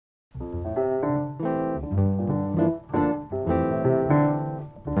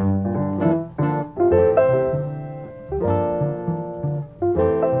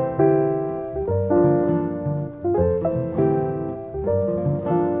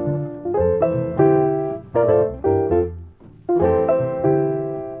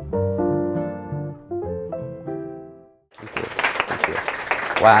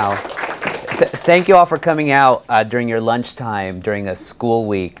Wow. Thank you all for coming out during your lunchtime during a school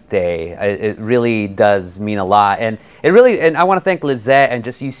week day. It really does mean a lot. And I want to thank Lizette and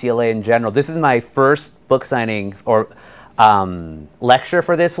just UCLA in general. This is my first book signing or lecture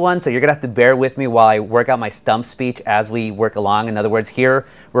for this one, so you're gonna have to bear with me while I work out my stump speech as we work along. In other words, here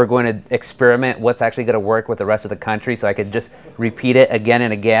we're going to experiment what's actually going to work with the rest of the country, so I could just repeat it again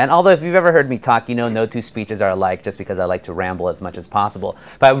and again. Although if you've ever heard me talk, you know no two speeches are alike, just because I like to ramble as much as possible.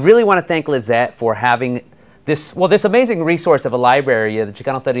 But I really want to thank Lizette for having this amazing resource of a library, the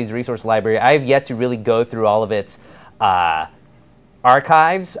Chicano Studies Resource Library. I have yet to really go through all of its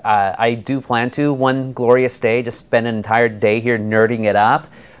archives. I do plan to one glorious day, just spend an entire day here nerding it up.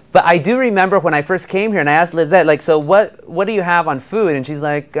 But I do remember when I first came here and I asked Lizette, like, so what do you have on food? And she's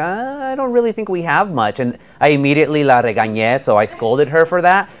like, I don't really think we have much. And I immediately la regañé, so I scolded her for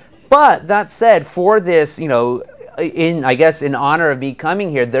that. But that said, for this, you know, I guess in honor of me coming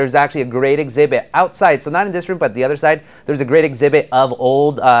here, there's actually a great exhibit outside. So not in this room, but the other side, there's a great exhibit of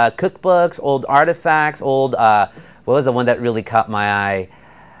old cookbooks, old artifacts, old, what was the one that really caught my eye?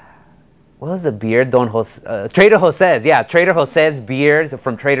 What was the beer? Trader Jose's. Yeah, Trader Jose's beers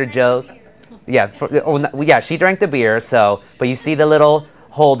from Trader Joe's. Yeah, yeah, she drank the beer, so, but you see the little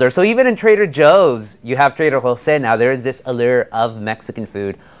holder. So even in Trader Joe's, you have Trader Jose now. There is this allure of Mexican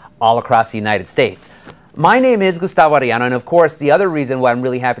food all across the United States. My name is Gustavo Arellano, and of course, the other reason why I'm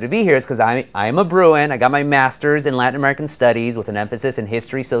really happy to be here is because I am a Bruin. I got my master's in Latin American Studies with an emphasis in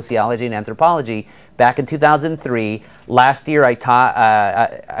history, sociology, and anthropology back in 2003. Last year, I taught.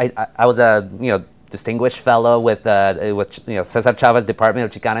 I was a distinguished fellow with Cesar Chava's Department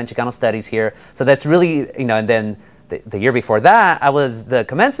of Chicano and Chicano Studies here. So that's really and then the year before that, I was the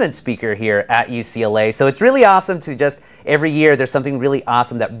commencement speaker here at UCLA. So it's really awesome to just. Every year, there's something really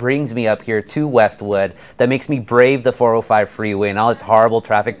awesome that brings me up here to Westwood that makes me brave the 405 freeway and all its horrible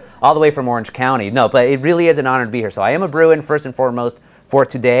traffic all the way from Orange County. No, but it really is an honor to be here. So I am a Bruin, first and foremost, for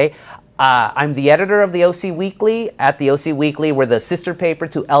today. I'm the editor of the OC Weekly. At the OC Weekly, we're the sister paper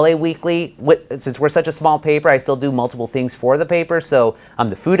to LA Weekly. Since we're such a small paper, I still do multiple things for the paper. So I'm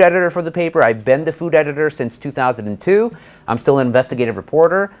the food editor for the paper. I've been the food editor since 2002. I'm still an investigative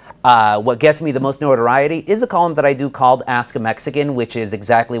reporter. What gets me the most notoriety is a column that I do called Ask a Mexican, which is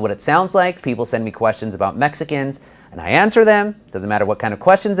exactly what it sounds like. People send me questions about Mexicans, and I answer them. Doesn't matter what kind of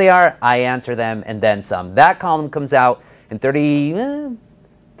questions they are, I answer them, and then some. That column comes out in 39,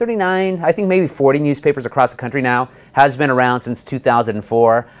 I think maybe 40 newspapers across the country now. Has been around since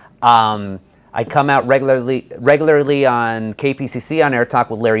 2004. I come out regularly on KPCC on Air Talk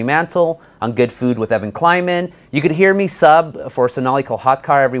with Larry Mantle, on Good Food with Evan Kleiman. You could hear me sub for Sonali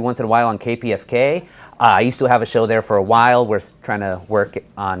Kolhatkar every once in a while on KPFK. I used to have a show there for a while. We're trying to work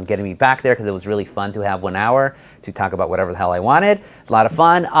on getting me back there because it was really fun to have 1 hour to talk about whatever the hell I wanted. It's a lot of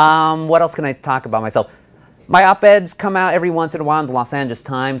fun. What else can I talk about myself? My op-eds come out every once in a while in the Los Angeles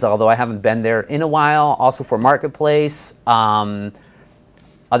Times, although I haven't been there in a while. Also for Marketplace.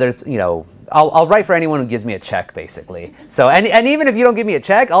 I'll write for anyone who gives me a check, basically. So, and even if you don't give me a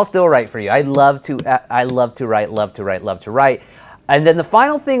check, I'll still write for you. I love to write. And then the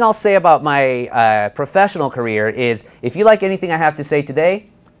final thing I'll say about my professional career is, if you like anything I have to say today,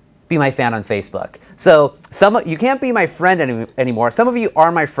 be my fan on Facebook. So you can't be my friend anymore. Some of you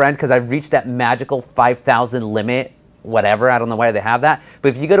are my friend because I've reached that magical 5,000 limit, whatever. I don't know why they have that.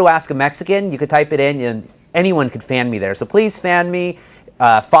 But if you go to Ask a Mexican, you could type it in and anyone could fan me there. So please fan me.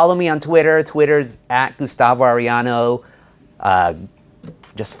 Follow me on Twitter. Twitter's at Gustavo Arellano.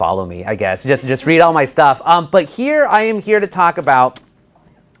 Just follow me, I guess. Just read all my stuff. But here, I am here to talk about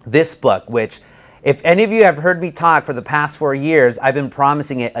this book, which, if any of you have heard me talk for the past 4 years, I've been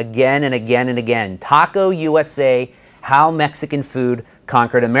promising it again and again and again. Taco USA, How Mexican Food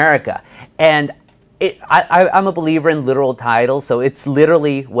Conquered America. And I'm a believer in literal titles, so it's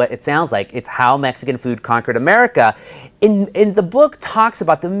literally what it sounds like. It's How Mexican Food Conquered America. In the book talks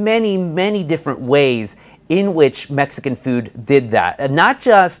about the many, many different ways in which Mexican food did that. And not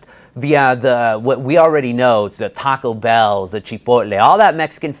just via what we already know, it's the Taco Bells, the Chipotle, all that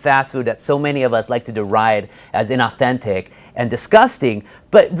Mexican fast food that so many of us like to deride as inauthentic and disgusting.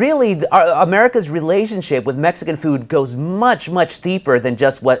 But really, America's relationship with Mexican food goes much, much deeper than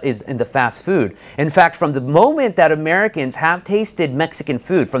just what is in the fast food. In fact, from the moment that Americans have tasted Mexican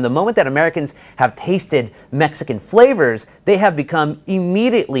food, from the moment that Americans have tasted Mexican flavors, they have become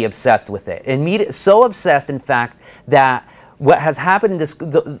immediately obsessed with it. So obsessed, in fact, that what has happened in this,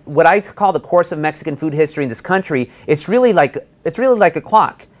 what I call the course of Mexican food history in this country, it's really like a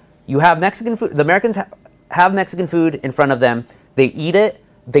clock. You have Mexican food. The Americans have Mexican food in front of them. They eat it.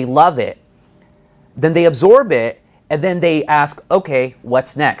 They love it. Then they absorb it. And then they ask, okay,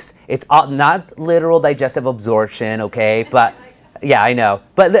 what's next? It's not literal digestive absorption, okay? But yeah, I know.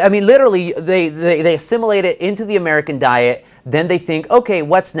 But I mean, literally, they assimilate it into the American diet. Then they think, okay,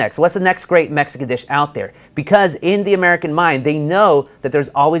 what's next? What's the next great Mexican dish out there? Because in the American mind, they know that there's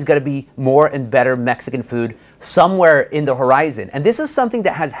always got to be more and better Mexican food somewhere in the horizon. And this is something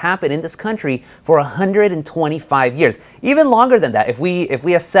that has happened in this country for 125 years. Even longer than that, if we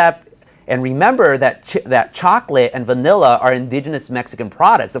accept and remember that chocolate and vanilla are indigenous Mexican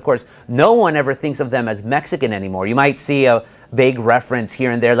products. Of course, no one ever thinks of them as Mexican anymore. You might see a vague reference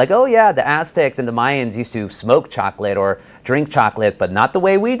here and there, like, oh yeah, the Aztecs and the Mayans used to smoke chocolate or drink chocolate, but not the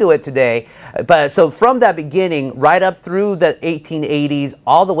way we do it today. But so from that beginning, right up through the 1880s,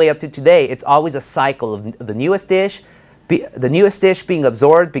 all the way up to today, it's always a cycle of the newest dish being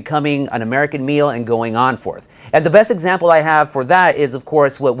absorbed, becoming an American meal, and going on forth. And the best example I have for that is, of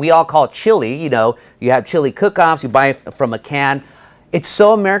course, what we all call chili. You know, you have chili cook-offs, you buy it from a can. It's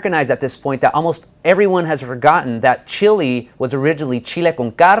so Americanized at this point that almost everyone has forgotten that chili was originally chile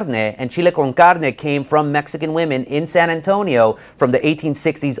con carne, and chile con carne came from Mexican women in San Antonio from the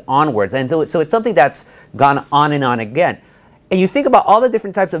 1860s onwards. And so it's something that's gone on and on again. And you think about all the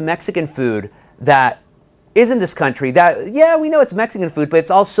different types of Mexican food that is in this country that, yeah, we know it's Mexican food, but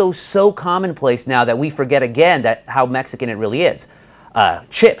it's also so commonplace now that we forget again that how Mexican it really is.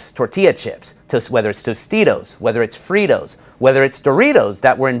 Chips, tortilla chips, whether it's Tostitos, whether it's Fritos, whether it's Doritos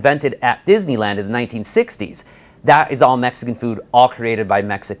that were invented at Disneyland in the 1960s. That is all Mexican food, all created by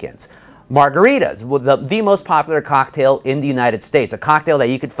Mexicans. Margaritas, the most popular cocktail in the United States, a cocktail that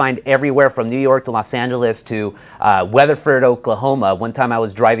you could find everywhere from New York to Los Angeles to Weatherford, Oklahoma. One time I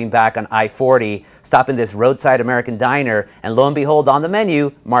was driving back on I-40, stopping this roadside American diner, and lo and behold, on the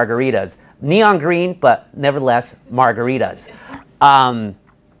menu, margaritas. Neon green, but nevertheless, margaritas.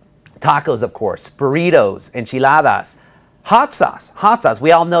 Tacos, of course, burritos, enchiladas, hot sauce. Hot sauce.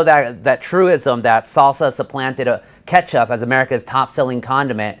 We all know that truism that salsa supplanted ketchup as America's top-selling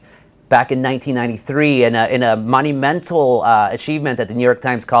condiment back in 1993 in a monumental achievement that the New York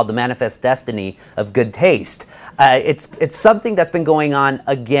Times called the manifest destiny of good taste. It's something that's been going on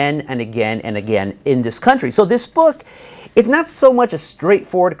again and again and again in this country. So this book, it's not so much a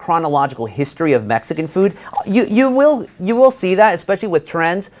straightforward chronological history of Mexican food. You will see that, especially with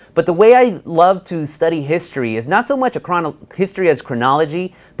trends. But the way I love to study history is not so much history as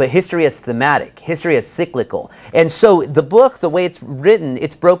chronology, but history as thematic, history as cyclical. And so the book, the way it's written,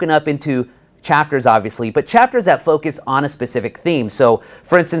 it's broken up into chapters, obviously, but chapters that focus on a specific theme. So,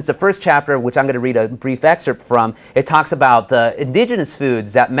 for instance, the first chapter, which I'm going to read a brief excerpt from, it talks about the indigenous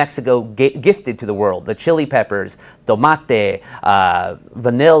foods that Mexico gifted to the world, the chili peppers, tomate,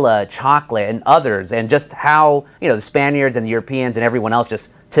 vanilla, chocolate, and others, and just how, you know, the Spaniards and the Europeans and everyone else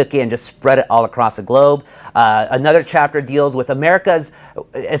just took it and just spread it all across the globe. Another chapter deals with America's,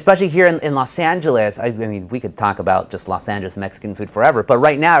 especially here in Los Angeles. I mean, we could talk about just Los Angeles Mexican food forever, but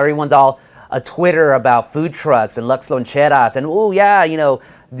right now everyone's all a Twitter about food trucks and Lux Loncheras, and oh yeah, you know,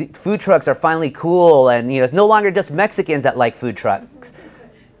 the food trucks are finally cool, and you know, it's no longer just Mexicans that like food trucks.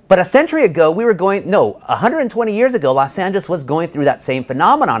 But a century ago, 120 years ago, Los Angeles was going through that same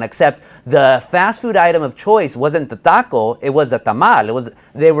phenomenon, except the fast food item of choice wasn't the taco, it was the tamal.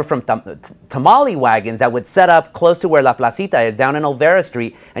 They were from tamale wagons that would set up close to where La Placita is, down in Olvera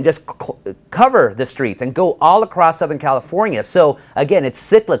Street, and just cover the streets and go all across Southern California. So again, it's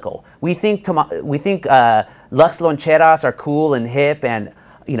cyclical. We think Lux Loncheras are cool and hip, and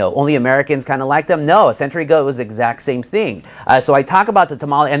you know, only Americans kind of like them. No, a century ago it was the exact same thing. So I talk about the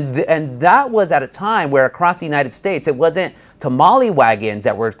tamale, and that was at a time where across the United States it wasn't tamale wagons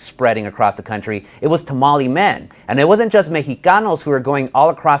that were spreading across the country, it was tamale men. And it wasn't just Mexicanos who were going all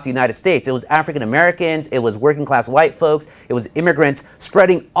across the United States, it was African Americans, it was working class white folks, it was immigrants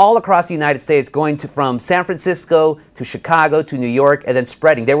spreading all across the United States, going from San Francisco to Chicago to New York, and then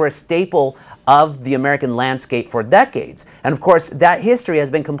spreading. They were a staple of the American landscape for decades. And of course, that history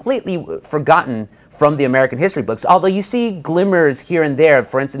has been completely forgotten from the American history books, although you see glimmers here and there.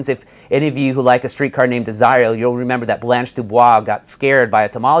 For instance, if any of you who like A Streetcar Named Desire, you'll remember that Blanche Dubois got scared by a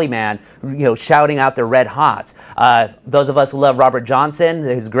tamale man, you know, shouting out the Red Hots. Those of us who love Robert Johnson,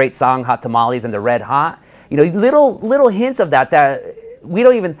 his great song Hot Tamales and the Red Hot, you know, little hints of that we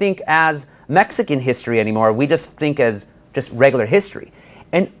don't even think as Mexican history anymore. We just think as just regular history.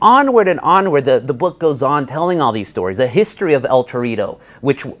 And onward, the book goes on telling all these stories. The history of El Torito,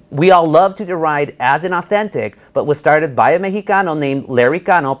 which we all love to deride as inauthentic, but was started by a Mexicano named Larry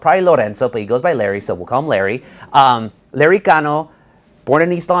Cano, probably Lorenzo, but he goes by Larry, so we'll call him Larry. Larry Cano born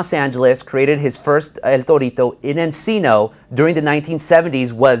in East Los Angeles, created his first El Torito in Encino during the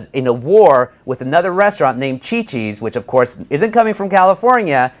 1970s, was in a war with another restaurant named Chi-Chi's, which of course isn't coming from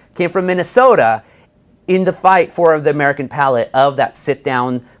California, came from Minnesota, in the fight for the American palate of that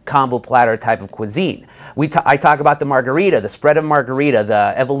sit-down combo platter type of cuisine. I talk about the margarita, the spread of margarita,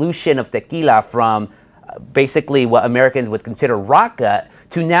 the evolution of tequila from basically what Americans would consider rock gut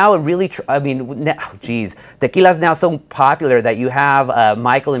to now really, tequila is now so popular that you have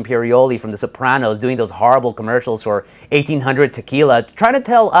Michael Imperioli from The Sopranos doing those horrible commercials for 1800 tequila, trying to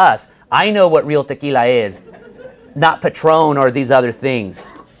tell us, I know what real tequila is, not Patron or these other things.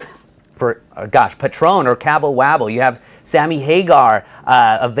 For, Patron or Cabo Wabo. You have Sammy Hagar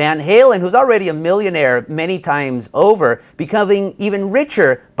of Van Halen, who's already a millionaire many times over, becoming even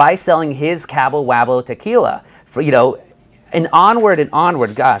richer by selling his Cabo Wabo tequila. And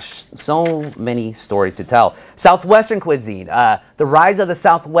onward, gosh, so many stories to tell. Southwestern cuisine, the rise of the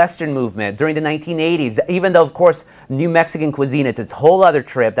Southwestern movement during the 1980s, even though, of course, New Mexican cuisine, it's its whole other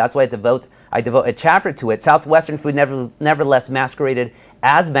trip. That's why I devote a chapter to it. Southwestern food nevertheless masqueraded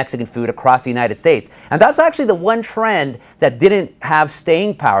as Mexican food across the United States. And that's actually the one trend that didn't have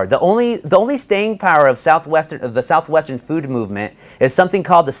staying power. The only staying power of the Southwestern food movement is something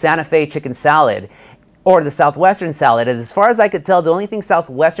called the Santa Fe chicken salad, or the Southwestern salad. As far as I could tell, the only thing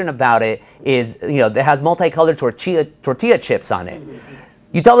Southwestern about it is, it has multicolored tortilla chips on it.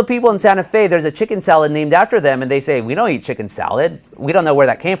 You tell the people in Santa Fe there's a chicken salad named after them, and they say, we don't eat chicken salad. We don't know where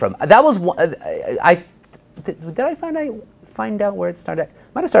that came from. That was, did I find out where it started?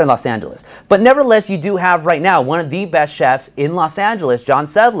 Might have started in Los Angeles. But nevertheless, you do have right now one of the best chefs in Los Angeles, John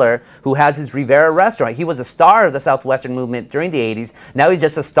Sedler, who has his Rivera restaurant. He was a star of the Southwestern movement during the 80s. Now he's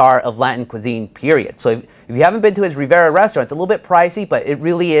just a star of Latin cuisine, period. So if you haven't been to his Rivera restaurant, it's a little bit pricey, but it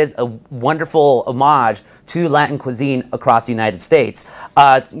really is a wonderful homage to Latin cuisine across the United States.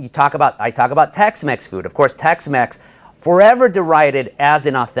 I talk about Tex-Mex food. Of course, Tex-Mex, forever derided as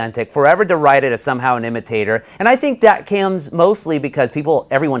inauthentic, forever derided as somehow an imitator. And I think that comes mostly because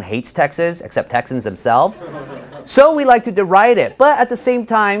everyone hates Texas, except Texans themselves. So we like to deride it. But at the same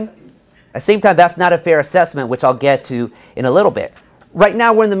time, that's not a fair assessment, which I'll get to in a little bit. Right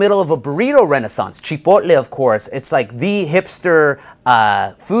now, we're in the middle of a burrito renaissance. Chipotle, of course, it's like the hipster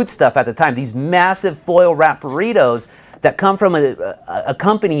food stuff at the time. These massive foil-wrapped burritos that come from a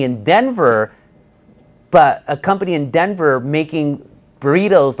company in Denver, but a company in Denver making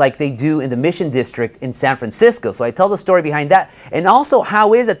burritos like they do in the Mission District in San Francisco. So I tell the story behind that. And also,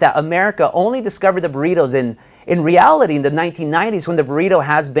 how is it that America only discovered the burritos in reality in the 1990s, when the burrito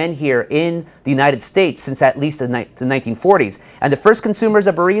has been here in the United States since at least the 1940s. And the first consumers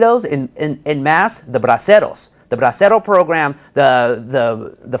of burritos in mass, the braceros. The bracero program,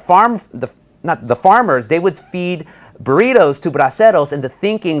 the farmers, they would feed burritos to braceros in the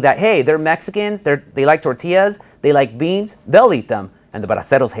thinking that, hey, they're Mexicans, they like tortillas, they like beans, they'll eat them. And the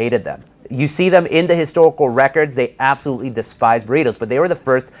braceros hated them. You see them in the historical records, they absolutely despise burritos, but they were the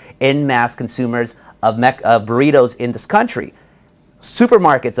first en masse consumers of burritos in this country.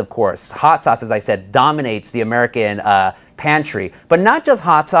 Supermarkets, of course, hot sauce, as I said, dominates the American pantry. But not just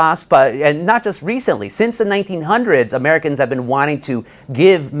hot sauce, and not just recently. Since the 1900s, Americans have been wanting to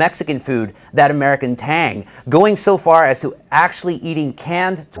give Mexican food that American tang, going so far as to actually eating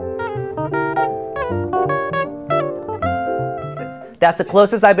canned. That's the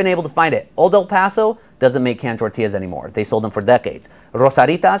closest I've been able to find it. Old El Paso doesn't make canned tortillas anymore. They sold them for decades.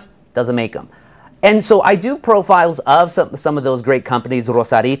 Rosaritas doesn't make them. And so I do profiles of some of those great companies,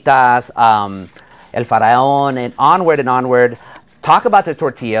 Rosaritas, El Faraón, and onward. Talk about the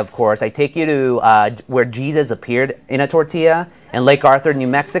tortilla, of course. I take you to where Jesus appeared in a tortilla in Lake Arthur, New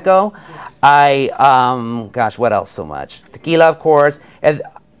Mexico. What else so much? Tequila, of course. And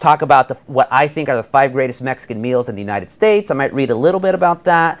talk about what I think are the 5 greatest Mexican meals in the United States. I might read a little bit about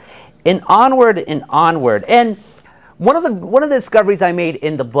that. And onward. And one of the discoveries I made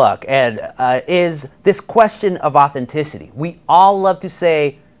in the book is this question of authenticity. We all love to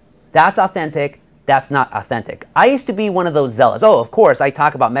say, that's authentic, that's not authentic. I used to be one of those zealots. Oh, of course, I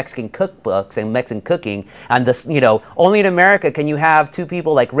talk about Mexican cookbooks and Mexican cooking, and this, only in America can you have 2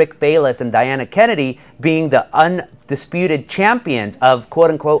 people like Rick Bayless and Diana Kennedy being the undisputed champions of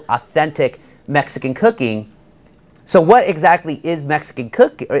quote-unquote authentic Mexican cooking. So what exactly is Mexican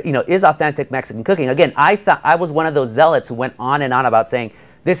cooking, is authentic Mexican cooking? Again, I thought I was one of those zealots who went on and on about saying,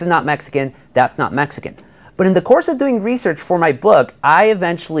 this is not Mexican, that's not Mexican. But in the course of doing research for my book, I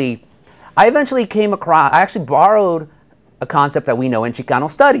eventually came across, I actually borrowed a concept that we know in Chicano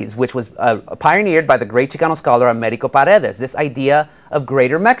Studies, which was pioneered by the great Chicano scholar Americo Paredes, this idea of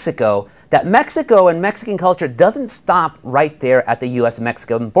Greater Mexico that Mexico and Mexican culture doesn't stop right there at the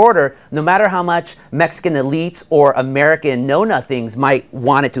U.S.-Mexican border, no matter how much Mexican elites or American know-nothings might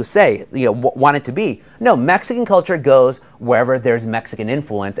want it to say, want it to be. No, Mexican culture goes wherever there's Mexican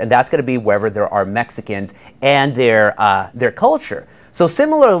influence, and that's going to be wherever there are Mexicans and their culture. So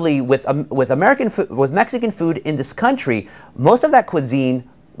similarly, with Mexican food in this country, most of that cuisine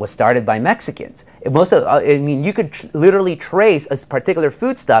was started by Mexicans. You could literally trace a particular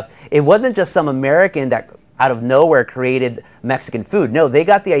foodstuff. It wasn't just some American that out of nowhere created Mexican food. No, they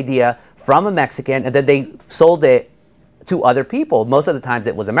got the idea from a Mexican and then they sold it to other people. Most of the times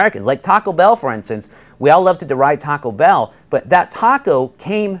it was Americans. Like Taco Bell, for instance. We all love to deride Taco Bell, but that taco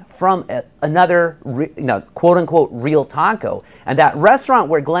came from another, quote-unquote, real taco. And that restaurant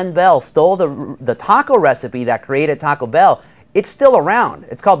where Glenn Bell stole the taco recipe that created Taco Bell, it's still around.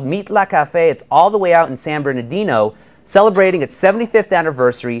 It's called Meat La Cafe. It's all the way out in San Bernardino, celebrating its 75th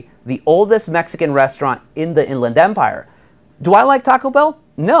anniversary, the oldest Mexican restaurant in the Inland Empire. Do I like Taco Bell?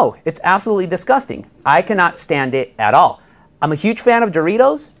 No, it's absolutely disgusting. I cannot stand it at all. I'm a huge fan of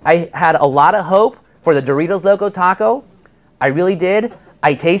Doritos. I had a lot of hope for the Doritos Loco Taco. I really did.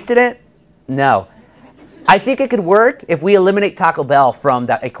 I tasted it. No. I think it could work if we eliminate Taco Bell from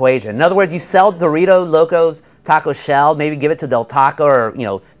that equation. In other words, you sell Dorito Locos Taco Shell, maybe give it to Del Taco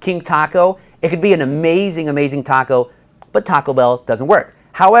or King Taco. It could be an amazing, amazing taco, but Taco Bell doesn't work.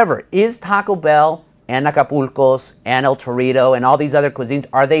 However, is Taco Bell and Acapulco's and El Torito and all these other cuisines,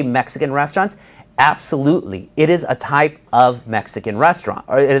 are they Mexican restaurants? Absolutely. It is a type of Mexican restaurant,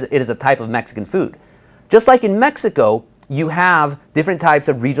 or it is a type of Mexican food. Just like in Mexico, you have different types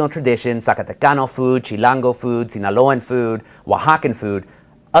of regional traditions, Zacatecano food, Chilango food, Sinaloan food, Oaxacan food.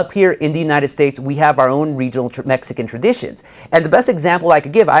 Up here in the United States, we have our own regional Mexican traditions. And the best example I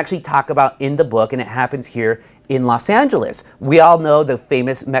could give, I actually talk about in the book, and it happens here in Los Angeles. We all know the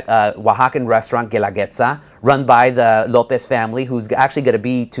famous Oaxacan restaurant Guelaguetza, run by the Lopez family, who's actually going to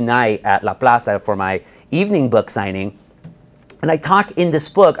be tonight at La Plaza for my evening book signing. And I talk in this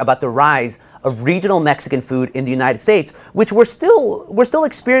book about the rise of regional Mexican food in the United States, which we're still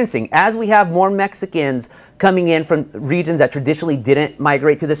experiencing as we have more Mexicans coming in from regions that traditionally didn't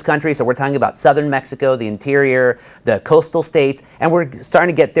migrate to this country. So we're talking about southern Mexico, the interior, the coastal states, and we're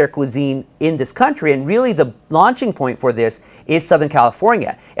starting to get their cuisine in this country. And really the launching point for this is Southern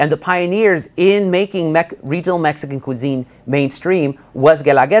California. And the pioneers in making regional Mexican cuisine mainstream was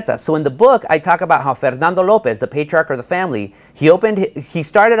Guelaguetza. So in the book, I talk about how Fernando Lopez, the patriarch of the family, he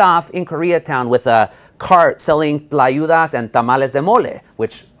started off in Koreatown with a cart selling tlayudas and tamales de mole,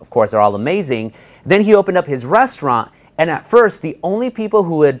 which of course are all amazing. Then he opened up his restaurant, and at first the only people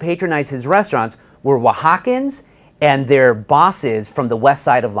who would patronize his restaurants were Oaxacans and their bosses from the west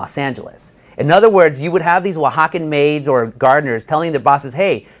side of Los Angeles. In other words, you would have these Oaxacan maids or gardeners telling their bosses,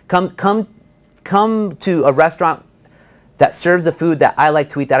 hey, come to a restaurant that serves the food that I like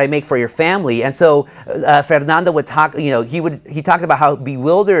to eat, that I make for your family. And so Fernando would talk, he talked about how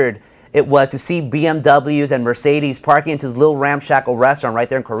bewildered it was to see BMWs and Mercedes parking into this little ramshackle restaurant right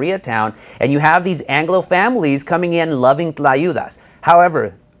there in Koreatown. And you have these Anglo families coming in loving tlayudas.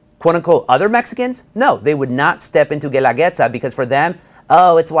 However, quote unquote, other Mexicans, no, they would not step into Guelaguetza because for them,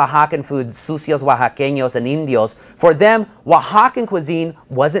 oh, it's Oaxacan food, sucios Oaxaqueños and Indios. For them, Oaxacan cuisine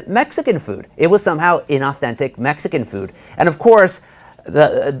wasn't Mexican food. It was somehow inauthentic Mexican food. And of course,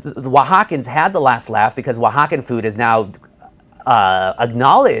 the Oaxacans had the last laugh because Oaxacan food is now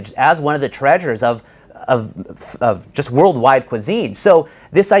acknowledged as one of the treasures of just worldwide cuisine. So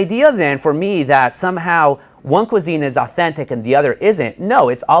this idea then for me that somehow one cuisine is authentic and the other isn't, no,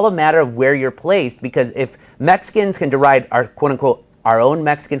 it's all a matter of where you're placed, because if Mexicans can deride our quote unquote our own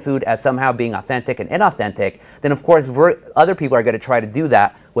Mexican food as somehow being authentic and inauthentic, then of course other people are going to try to do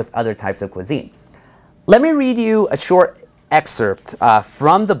that with other types of cuisine. Let me read you a short excerpt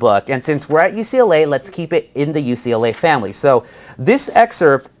from the book, and since we're at UCLA, let's keep it in the UCLA family. So this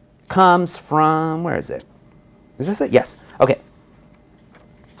excerpt comes from, where is it? Is this it? Yes. Okay.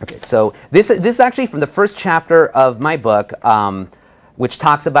 Okay, so this is actually from the first chapter of my book, which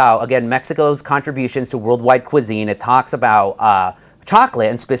talks about, again, Mexico's contributions to worldwide cuisine. It talks about chocolate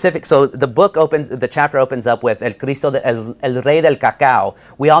and specific. So the chapter opens up with El Cristo, El Rey del Cacao.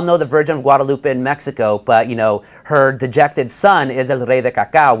 We all know the Virgin of Guadalupe in Mexico, but her dejected son is El Rey del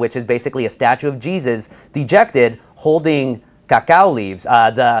Cacao, which is basically a statue of Jesus dejected holding cacao leaves.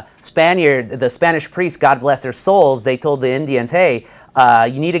 The Spanish priests, God bless their souls, they told the Indians, hey,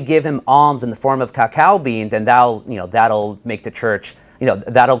 you need to give him alms in the form of cacao beans, and that'll make the church,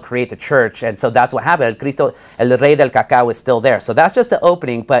 that'll create the church. And so that's what happened. El Cristo, El Rey del Cacao is still there. So that's just the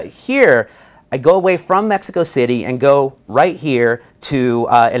opening. But here, I go away from Mexico City and go right here to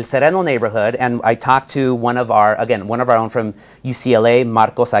El Sereno neighborhood, and I talk to one of our own from UCLA,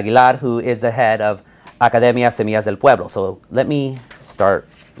 Marcos Aguilar, who is the head of Academia Semillas del Pueblo. So let me start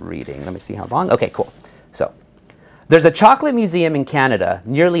reading. Let me see how long. Okay, cool. So there's a chocolate museum in Canada,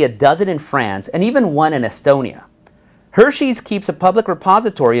 nearly a dozen in France, and even one in Estonia. Hershey's keeps a public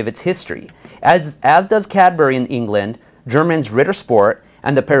repository of its history, as does Cadbury in England, German's Ritter Sport,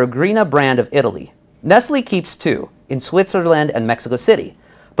 and the Peregrina brand of Italy. Nestle keeps two, in Switzerland and Mexico City.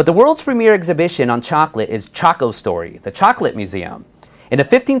 But the world's premier exhibition on chocolate is Chicano Studies, the Chocolate Museum, in a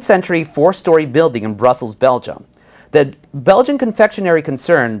 15th century four-story building in Brussels, Belgium. The Belgian confectionery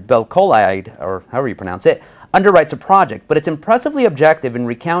concern, Belcolide, or however you pronounce it, underwrites the project, but it's impressively objective in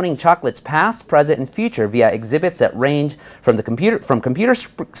recounting chocolate's past, present, and future via exhibits that range from computer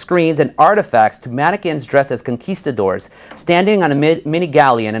screens and artifacts to mannequins dressed as conquistadors, standing on a mini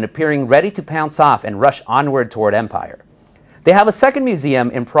galleon and appearing ready to pounce off and rush onward toward empire. They have a second museum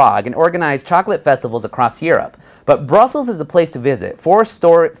in Prague and organize chocolate festivals across Europe, but Brussels is the place to visit. Four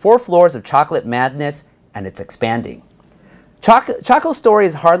floors of chocolate madness, and it's expanding. Chicano Studies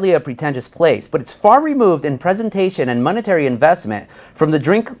is hardly a pretentious place, but it's far removed in presentation and monetary investment from the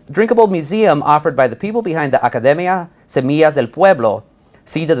drinkable museum offered by the people behind the Academia Semillas del Pueblo,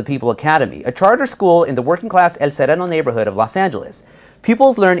 Seeds of the People Academy, a charter school in the working-class El Sereno neighborhood of Los Angeles.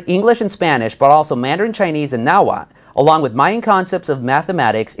 Pupils learn English and Spanish, but also Mandarin Chinese and Nahuatl, along with Mayan concepts of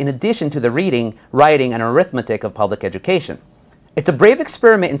mathematics, in addition to the reading, writing, and arithmetic of public education. It's a brave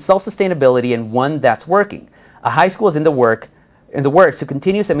experiment in self-sustainability and one that's working. A high school is in the works to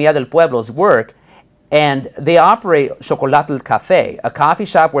continue Semilla del Pueblo's work, and they operate Chocolatl Café, a coffee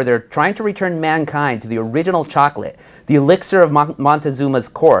shop where they're trying to return mankind to the original chocolate, the elixir of Montezuma's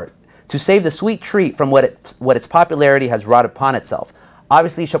court, to save the sweet treat from what its popularity has wrought upon itself.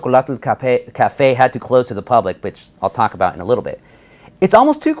 Obviously, Chocolatl Café had to close to the public, which I'll talk about in a little bit. It's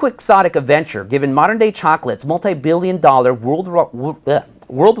almost too quixotic a venture, given modern-day chocolate's multi-billion-dollar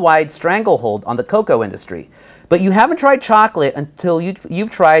worldwide stranglehold on the cocoa industry. But you haven't tried chocolate until you've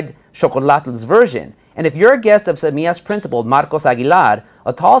tried Chocolatl's version. And if you're a guest of Semillas principal Marcos Aguilar,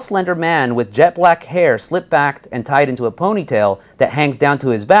 a tall, slender man with jet black hair slipped back and tied into a ponytail that hangs down to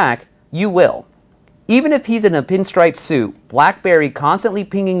his back, you will. Even if he's in a pinstripe suit, BlackBerry constantly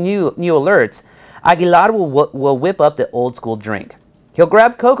pinging new alerts, Aguilar will whip up the old-school drink. He'll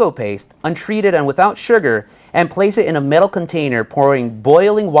grab cocoa paste, untreated and without sugar, and place it in a metal container, pouring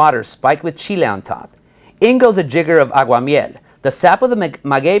boiling water spiked with chile on top. In goes a jigger of aguamiel, the sap of the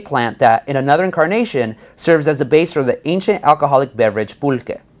maguey plant that, in another incarnation, serves as the base for the ancient alcoholic beverage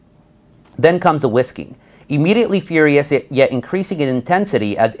pulque. Then comes the whisking, immediately furious yet increasing in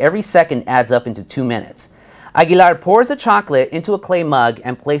intensity as every second adds up into 2 minutes. Aguilar pours the chocolate into a clay mug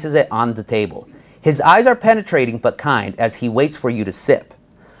and places it on the table. His eyes are penetrating but kind as he waits for you to sip.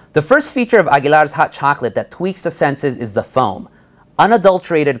 The first feature of Aguilar's hot chocolate that tweaks the senses is the foam.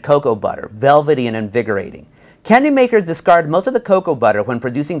 Unadulterated cocoa butter, velvety and invigorating. Candy makers discard most of the cocoa butter when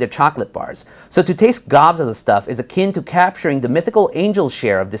producing their chocolate bars, so to taste gobs of the stuff is akin to capturing the mythical angel's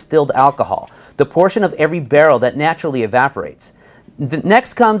share of distilled alcohol, the portion of every barrel that naturally evaporates.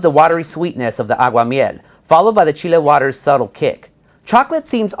 Next comes the watery sweetness of the aguamiel, followed by the chile water's subtle kick. Chocolate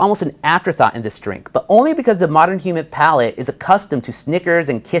seems almost an afterthought in this drink, but only because the modern human palate is accustomed to Snickers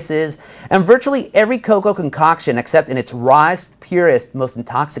and Kisses and virtually every cocoa concoction except in its rawest, purest, most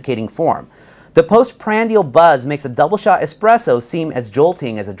intoxicating form. The postprandial buzz makes a double-shot espresso seem as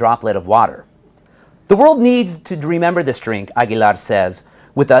jolting as a droplet of water. The world needs to remember this drink, Aguilar says,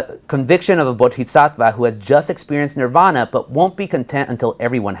 with the conviction of a bodhisattva who has just experienced nirvana but won't be content until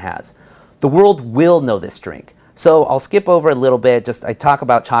everyone has. The world will know this drink. So I'll skip over a little bit, I talk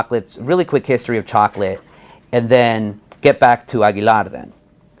about chocolate's really quick history of chocolate, and then get back to Aguilar then.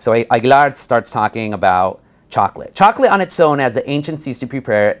 So Aguilar starts talking about chocolate. Chocolate on its own, as the ancients used to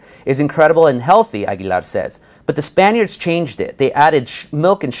prepare it, is incredible and healthy, Aguilar says. But the Spaniards changed it. They added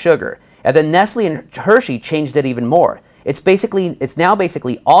milk and sugar. And then Nestle and Hershey changed it even more. It's now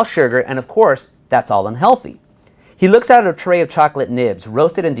basically all sugar, and of course, that's all unhealthy. He looks at a tray of chocolate nibs,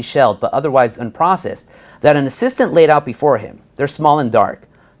 roasted and deshelled but otherwise unprocessed, that an assistant laid out before him. They're small and dark.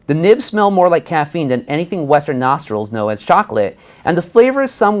 The nibs smell more like caffeine than anything Western nostrils know as chocolate, and the flavor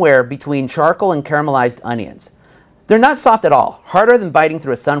is somewhere between charcoal and caramelized onions. They're not soft at all, harder than biting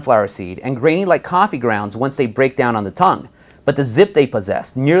through a sunflower seed, and grainy like coffee grounds once they break down on the tongue. But the zip they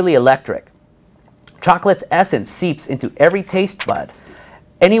possess, nearly electric. Chocolate's essence seeps into every taste bud.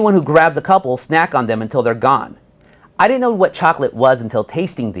 Anyone who grabs a couple snack on them until they're gone. I didn't know what chocolate was until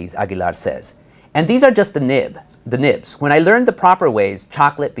tasting these, Aguilar says. And these are just the nibs. When I learned the proper ways,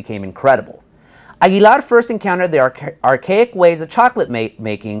 chocolate became incredible. Aguilar first encountered the archaic ways of chocolate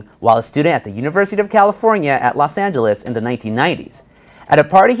making while a student at the University of California at Los Angeles in the 1990s. At a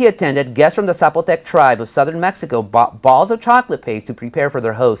party he attended, guests from the Zapotec tribe of southern Mexico bought balls of chocolate paste to prepare for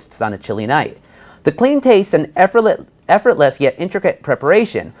their hosts on a chilly night. The clean taste and effortless yet intricate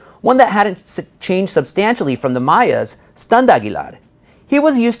preparation, one that hadn't changed substantially from the Mayas, stunned Aguilar. He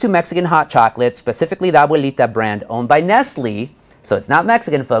was used to Mexican hot chocolate, specifically the Abuelita brand owned by Nestle, so it's not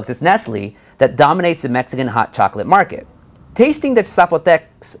Mexican, folks, it's Nestle, that dominates the Mexican hot chocolate market. Tasting the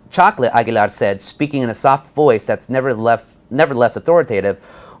Zapotec's chocolate, Aguilar said, speaking in a soft voice that's nevertheless authoritative,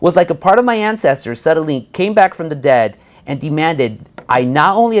 was like a part of my ancestors suddenly came back from the dead and demanded I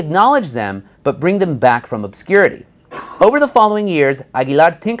not only acknowledge them, but bring them back from obscurity. Over the following years,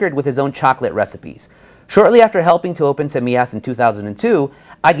 Aguilar tinkered with his own chocolate recipes. Shortly after helping to open Semillas in 2002,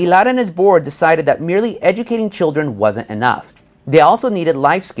 Aguilar and his board decided that merely educating children wasn't enough. They also needed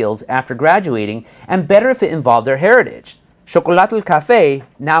life skills after graduating, and better if it involved their heritage. Chocolatl Cafe,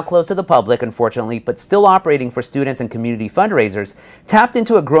 now closed to the public unfortunately, but still operating for students and community fundraisers, tapped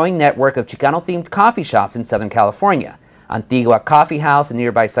into a growing network of Chicano-themed coffee shops in Southern California. Antigua Coffee House in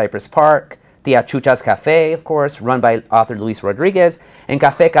nearby Cypress Park, Tia Chucha's Cafe, of course, run by author Luis Rodriguez, and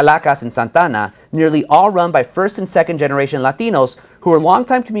Café Calacas in Santana, nearly all run by first and second generation Latinos who were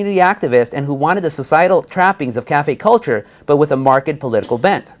longtime community activists and who wanted the societal trappings of cafe culture, but with a marked political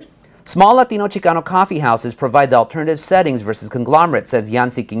bent. Small Latino Chicano coffee houses provide the alternative settings versus conglomerates, says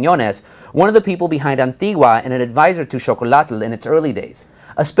Yancy Quiñones, one of the people behind Antigua and an advisor to Chocolatl in its early days.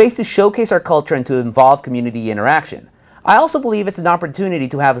 A space to showcase our culture and to involve community interaction. I also believe it's an opportunity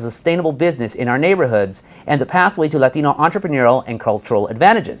to have a sustainable business in our neighborhoods and the pathway to Latino entrepreneurial and cultural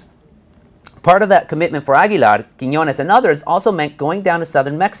advantages. Part of that commitment for Aguilar, Quiñones, and others also meant going down to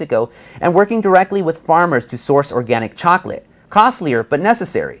southern Mexico and working directly with farmers to source organic chocolate. Costlier, but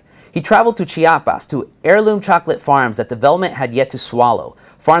necessary. He traveled to Chiapas, to heirloom chocolate farms that development had yet to swallow,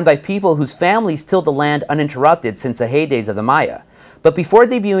 farmed by people whose families tilled the land uninterrupted since the heydays of the Maya. But before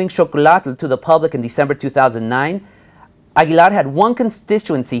debuting Chocolatl to the public in December 2009, Aguilar had one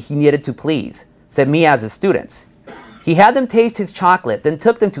constituency he needed to please, Semillas' students. He had them taste his chocolate, then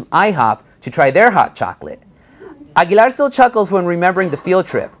took them to IHOP to try their hot chocolate. Aguilar still chuckles when remembering the field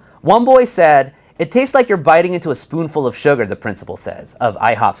trip. One boy said, "It tastes like you're biting into a spoonful of sugar," the principal says, of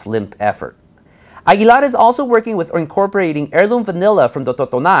IHOP's limp effort. Aguilar is also working with incorporating heirloom vanilla from the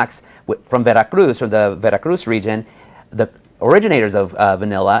Totonacs, from Veracruz, from the Veracruz region, the originators of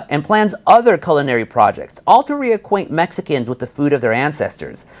vanilla, and plans other culinary projects, all to reacquaint Mexicans with the food of their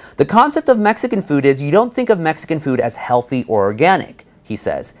ancestors. The concept of Mexican food is you don't think of Mexican food as healthy or organic, he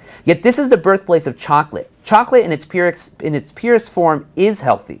says. Yet this is the birthplace of chocolate. Chocolate in its purest form is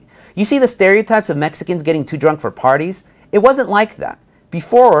healthy. You see the stereotypes of Mexicans getting too drunk for parties? It wasn't like that.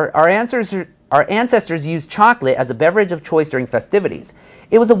 Before, our ancestors used chocolate as a beverage of choice during festivities.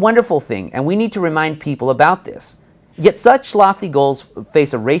 It was a wonderful thing, and we need to remind people about this. Yet such lofty goals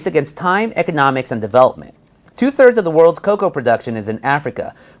face a race against time, economics, and development. 2/3 of the world's cocoa production is in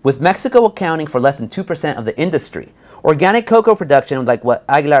Africa, with Mexico accounting for less than 2% of the industry. Organic cocoa production, like what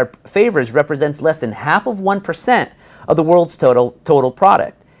Aguilar favors, represents less than half of 1% of the world's total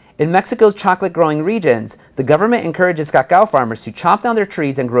product. In Mexico's chocolate-growing regions, the government encourages cacao farmers to chop down their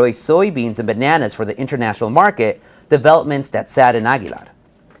trees and grow soybeans and bananas for the international market, developments that sadden Aguilar.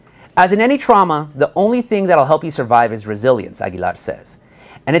 As in any trauma, the only thing that'll help you survive is resilience, Aguilar says.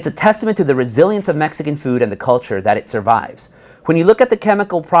 And it's a testament to the resilience of Mexican food and the culture that it survives. When you look at the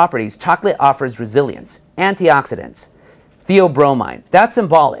chemical properties, chocolate offers resilience, antioxidants, theobromine. That's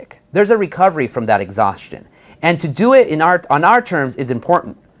symbolic. There's a recovery from that exhaustion. And to do it on our terms is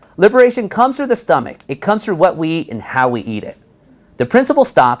important. Liberation comes through the stomach. It comes through what we eat and how we eat it. The principal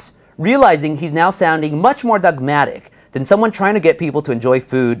stops, realizing he's now sounding much more dogmatic than someone trying to get people to enjoy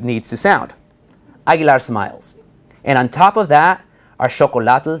food needs to sound. Aguilar smiles. And on top of that, our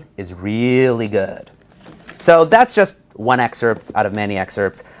chocolatl is really good. So that's just one excerpt out of many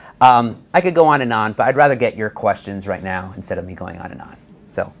excerpts. I could go on and on, but I'd rather get your questions right now instead of me going on and on.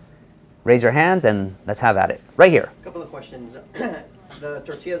 So raise your hands and let's have at it. Right here. A couple of questions. The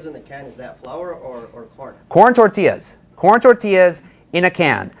tortillas in the can, is that flour or corn? Corn tortillas. Corn tortillas in a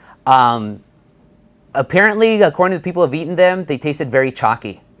can. Apparently, according to the people who have eaten them, they tasted very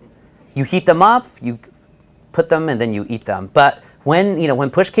chalky. You heat them up, you put them, and then you eat them. But when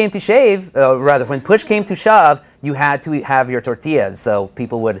push came to when push came to shove, you had to have your tortillas, so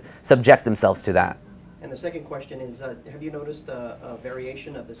people would subject themselves to that. And the second question is, have you noticed a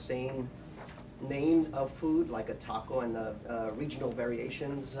variation of the same name of food, like a taco, and the regional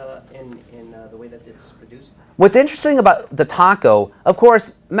variations in the way that it's produced? What's interesting about the taco, of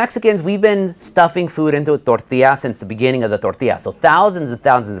course, Mexicans, we've been stuffing food into a tortilla since the beginning of the tortilla, so thousands and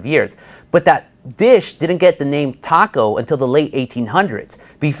thousands of years. But that dish didn't get the name taco until the late 1800s.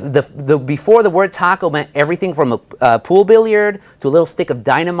 Before the word taco meant everything from a pool billiard to a little stick of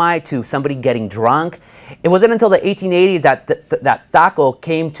dynamite to somebody getting drunk. It wasn't until the 1880s that taco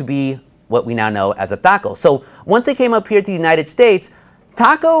came to be what we now know as a taco. So once it came up here to the United States,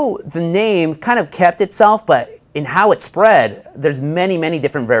 taco, the name, kind of kept itself, but in how it spread, there's many, many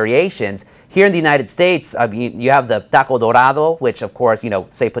different variations. Here in the United States, I mean, you have the taco dorado, which of course,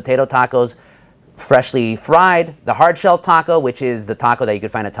 say potato tacos, freshly fried, the hard shell taco, which is the taco that you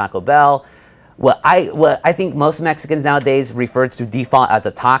could find at Taco Bell. What I think most Mexicans nowadays refer to default as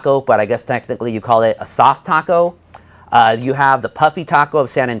a taco, but I guess technically you call it a soft taco. You have the puffy taco of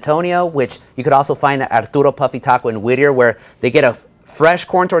San Antonio, which you could also find at Arturo Puffy Taco in Whittier, where they get a fresh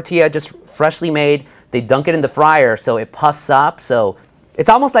corn tortilla, just freshly made. They dunk it in the fryer so it puffs up. So it's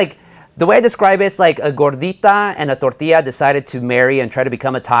almost like, the way I describe it, it's like a gordita and a tortilla decided to marry and try to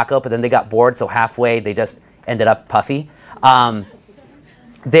become a taco, but then they got bored, so halfway they just ended up puffy.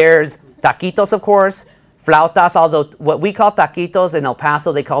 There's taquitos, of course, flautas, although what we call taquitos in El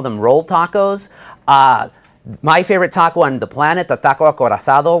Paso, they call them rolled tacos. My favorite taco on the planet, the taco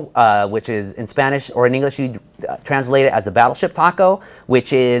acorazado, which is in Spanish or in English, you translate it as a battleship taco,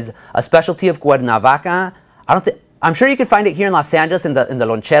 which is a specialty of Cuernavaca. I'm sure you can find it here in Los Angeles in the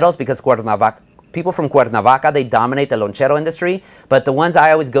loncheros, because people from Cuernavaca, they dominate the lonchero industry. But the ones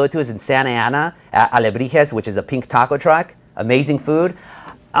I always go to is in Santa Ana at Alebrijes, which is a pink taco truck. Amazing food.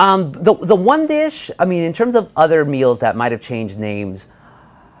 The one dish, I mean, in terms of other meals that might have changed names.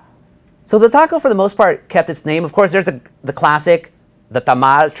 So the taco, for the most part, kept its name. Of course, there's the classic, the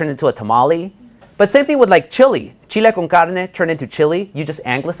tamal turned into a tamale. But same thing with like chili. Chile con carne turned into chili. You just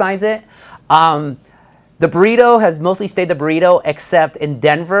anglicize it. The burrito has mostly stayed the burrito, except in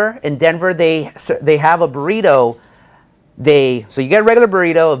Denver. In Denver, they have a burrito. So you get a regular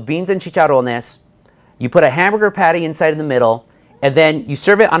burrito of beans and chicharrones. You put a hamburger patty inside in the middle, and then you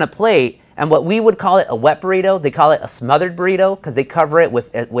serve it on a plate. And what we would call it a wet burrito, they call it a smothered burrito, because they cover it with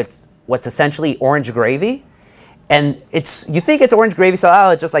what's essentially orange gravy. And you think it's orange gravy,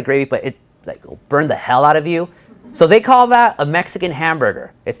 so it's just like gravy, but it will burn the hell out of you. So they call that a Mexican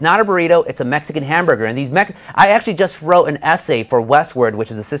hamburger. It's not a burrito, it's a Mexican hamburger. And I actually just wrote an essay for Westward,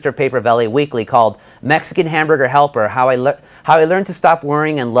 which is a sister paper of LA Weekly, called Mexican Hamburger Helper, how I learned to stop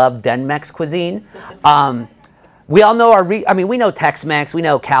worrying and love Denmex cuisine. We all know we know Tex-Mex, we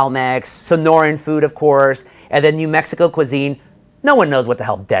know Cal-Mex, Sonoran food, of course, and then New Mexico cuisine. No one knows what the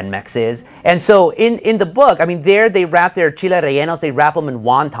hell Denmex is. And so in the book, there they wrap their chile rellenos, they wrap them in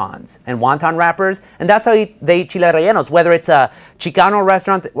wontons and wonton wrappers. And that's how they eat chile rellenos. Whether it's a Chicano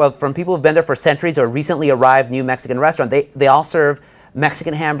restaurant, well, from people who've been there for centuries, or recently arrived new Mexican restaurant, they all serve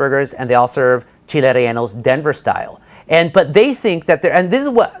Mexican hamburgers, and they all serve chile rellenos Denver style. But they think that this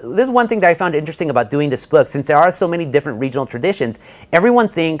is one thing that I found interesting about doing this book, since there are so many different regional traditions, everyone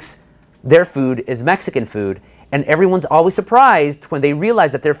thinks their food is Mexican food. And everyone's always surprised when they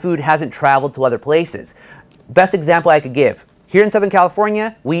realize that their food hasn't traveled to other places. Best example I could give. Here in Southern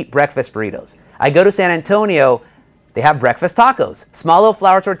California, we eat breakfast burritos. I go to San Antonio, they have breakfast tacos. Small little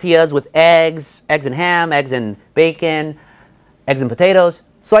flour tortillas with eggs and ham, eggs and bacon, eggs and potatoes.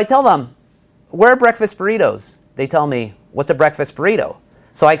 So I tell them, where are breakfast burritos? They tell me, what's a breakfast burrito?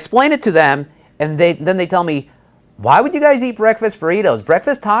 So I explain it to them, and then they tell me, why would you guys eat breakfast burritos?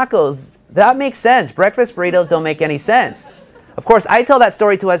 Breakfast tacos, that makes sense. Breakfast burritos don't make any sense. Of course, I tell that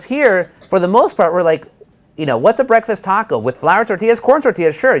story to us here. For the most part, we're like, what's a breakfast taco? With flour tortillas, corn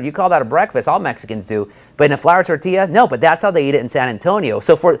tortillas, sure, you call that a breakfast. All Mexicans do. But in a flour tortilla, no, but that's how they eat it in San Antonio.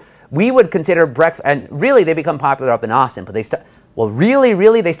 So we would consider breakfast, and really they become popular up in Austin, but they started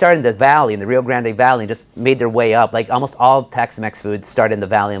in the valley, in the Rio Grande Valley, and just made their way up. Like almost all Tex-Mex food started in the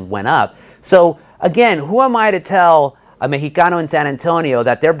valley and went up. So again, who am I to tell a Mexicano in San Antonio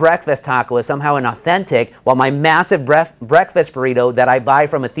that their breakfast taco is somehow inauthentic, while my massive breakfast burrito that I buy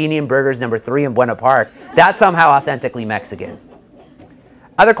from Athenian Burgers number 3 in Buena Park, that's somehow authentically Mexican?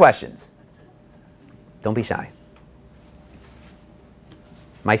 Other questions? Don't be shy.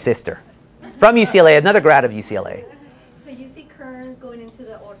 My sister, from UCLA, another grad of UCLA. So you see currents going into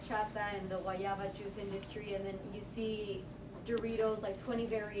the horchata and the guayaba juice industry, and then you see Doritos, like 20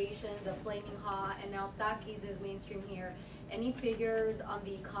 variations of Flaming Hot, and now Takis is mainstream here. Any figures on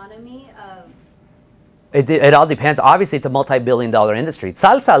the economy of? It all depends. Obviously, it's a multi-billion-dollar industry.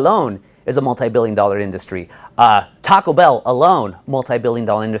 Salsa alone is a multi-billion-dollar industry. Taco Bell alone,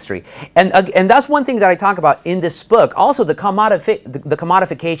 multi-billion-dollar industry. And that's one thing that I talk about in this book. Also, the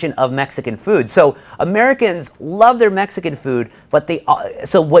commodification of Mexican food. So Americans love their Mexican food, but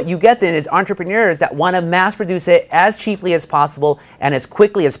so what you get then is entrepreneurs that want to mass produce it as cheaply as possible and as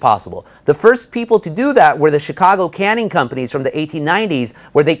quickly as possible. The first people to do that were the Chicago canning companies from the 1890s,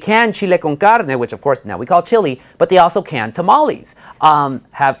 where they canned chile con carne, which of course now we call chili, but they also canned tamales.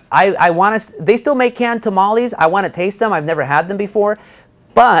 They still make canned tamales. I want to taste them. I've never had them before.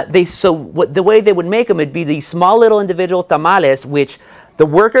 But the way they would make them would be these small little individual tamales, which the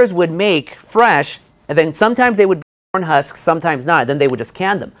workers would make fresh, and then sometimes they would be corn husks, sometimes not. Then they would just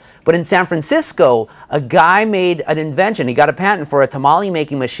can them. But in San Francisco, a guy made an invention. He got a patent for a tamale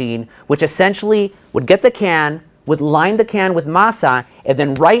making machine, which essentially would get the can, would line the can with masa, and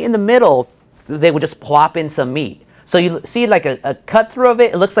then right in the middle, they would just plop in some meat. So you see like a cut through of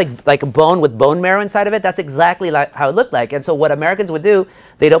it. It looks like a bone with bone marrow inside of it. That's exactly like how it looked like. And so what Americans would do,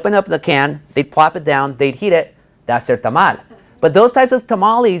 they'd open up the can, they'd plop it down, they'd heat it. That's their tamal. But those types of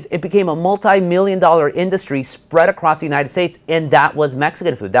tamales, it became a multi-million-dollar industry spread across the United States, and that was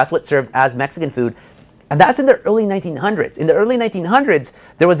Mexican food. That's what served as Mexican food. And that's in the early 1900s. In the early 1900s,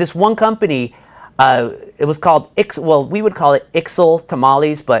 there was this one company. It was called, we would call it Ixel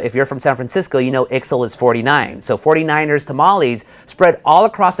Tamales, but if you're from San Francisco, you know Ixel is 49. So 49ers tamales spread all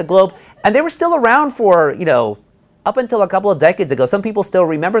across the globe, and they were still around for, up until a couple of decades ago. Some people still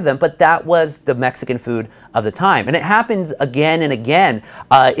remember them, but that was the Mexican food of the time. And it happens again and again.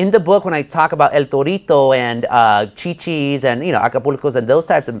 In the book, when I talk about El Torito and Chichis and Acapulco's and those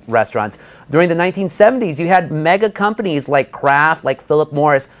types of restaurants, during the 1970s, you had mega companies like Kraft, like Philip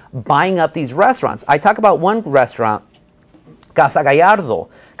Morris, buying up these restaurants. I talk about one restaurant, Casa Gallardo.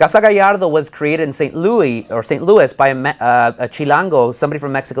 Casa Gallardo was created in St. Louis by a Chilango, somebody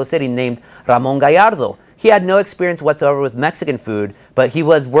from Mexico City named Ramon Gallardo. He had no experience whatsoever with Mexican food, but he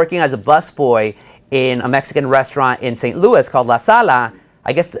was working as a busboy in a Mexican restaurant in St. Louis called La Sala.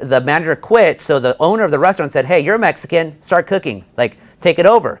 I guess the manager quit, so the owner of the restaurant said, hey, you're Mexican, start cooking, take it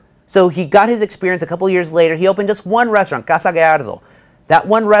over. So he got his experience. A couple years later, he opened just one restaurant, Casa Gallardo. That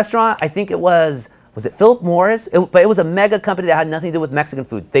one restaurant, I think it was it Philip Morris? But it was a mega company that had nothing to do with Mexican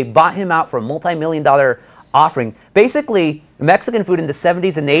food. They bought him out for a multi-million-dollar offering. Basically, Mexican food in the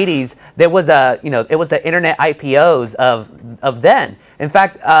 70s and 80s, there was it was the internet IPOs of then. In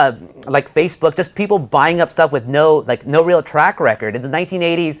fact, like Facebook, just people buying up stuff with no real track record. In the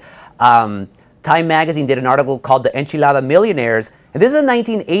 1980s, Time Magazine did an article called The Enchilada Millionaires, and this is the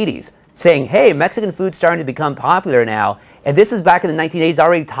 1980s, saying, hey, Mexican food's starting to become popular now. And this is back in the 1980s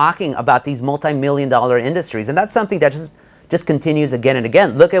already talking about these multi-million-dollar industries. And that's something that just continues again and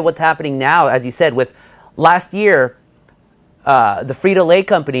again. Look at what's happening now, as you said, with last year, the Frito-Lay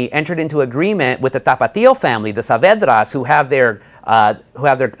company entered into agreement with the Tapatio family, the Saavedras, who have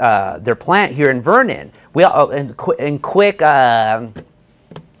their plant here in Vernon. Quick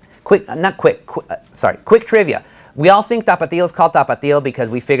trivia. We all think Tapatio is called Tapatio because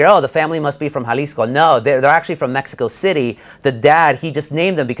we figure, oh, the family must be from Jalisco. No, they're actually from Mexico City. The dad, he just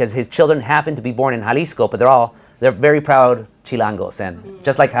named them because his children happened to be born in Jalisco, but they're very proud Chilangos, and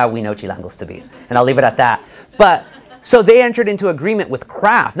just like how we know Chilangos to be. And I'll leave it at that. But so they entered into agreement with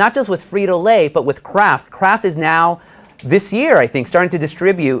Kraft, not just with Frito-Lay, but with Kraft. Kraft is now, this year, I think, starting to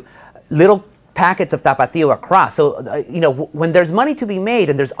distribute little packets of Tapatio across. So, when there's money to be made,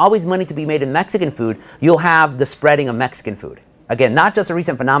 and there's always money to be made in Mexican food, you'll have the spreading of Mexican food. Again, not just a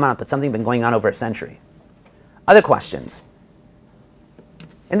recent phenomenon, but something been going on over a century. Other questions?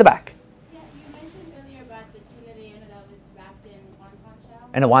 In the back. Yeah, you mentioned earlier about the chile relleno that was wrapped in wonton shell.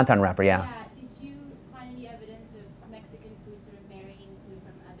 And a wonton wrapper, yeah. Yeah. Did you find any evidence of Mexican food sort of marrying food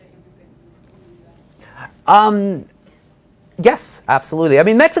from other immigrant foods in the U.S.? Yes, absolutely. I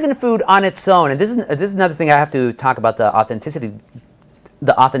mean, Mexican food on its own, and this is another thing I have to talk about, the authenticity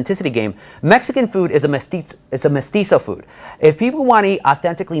game. Mexican food is a mestizo food. If people want to eat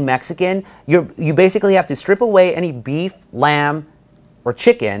authentically Mexican, you basically have to strip away any beef, lamb, or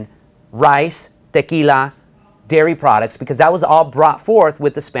chicken, rice, tequila, dairy products, because that was all brought forth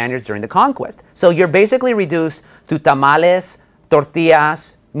with the Spaniards during the conquest. So you're basically reduced to tamales,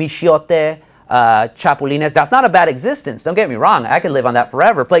 tortillas, michiote, chapulines. That's not a bad existence. Don't get me wrong. I could live on that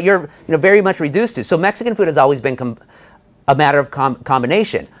forever. But you're very much reduced to. So Mexican food has always been a matter of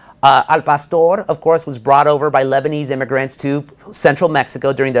combination. Al pastor, of course, was brought over by Lebanese immigrants to central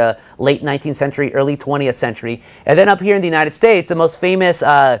Mexico during the late 19th century, early 20th century. And then up here in the United States, the most famous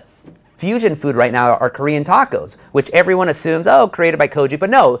fusion food right now are Korean tacos, which everyone assumes, oh, created by Koji. But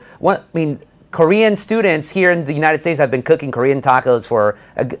no, Korean students here in the United States have been cooking Korean tacos for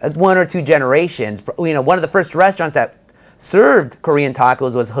 1 or 2 generations. You know, one of the first restaurants that served Korean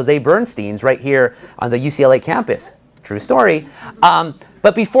tacos was Jose Bernstein's right here on the UCLA campus. True story.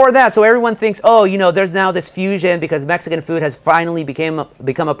 But before that, so everyone thinks, oh, you know, there's now this fusion because Mexican food has finally become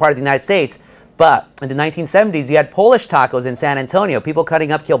a part of the United States. But in the 1970s, you had Polish tacos in San Antonio, people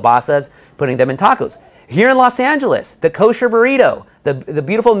cutting up kielbasas, putting them in tacos. Here in Los Angeles, the kosher burrito, the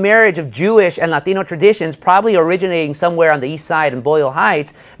beautiful marriage of Jewish and Latino traditions, probably originating somewhere on the east side in Boyle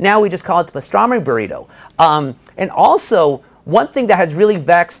Heights. Now we just call it the pastrami burrito. And also, one thing that has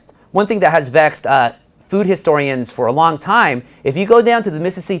vexed food historians for a long time, if you go down to the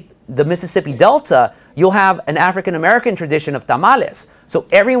Mississippi Delta, you'll have an African American tradition of tamales. So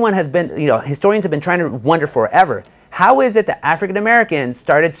everyone has been, you know, historians have been trying to wonder forever, how is it that African Americans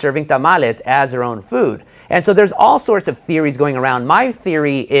started serving tamales as their own food? And so there's all sorts of theories going around. My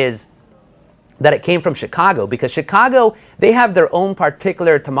theory is that it came from Chicago, because Chicago, they have their own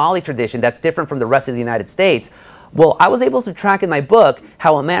particular tamale tradition that's different from the rest of the United States. Well, I was able to track in my book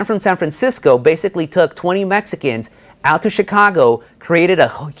how a man from San Francisco basically took 20 Mexicans out to Chicago, created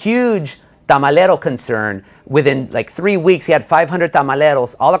a huge tamalero concern. Within like 3 weeks, he had 500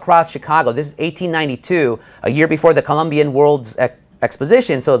 tamaleros all across Chicago. This is 1892, a year before the Columbian World's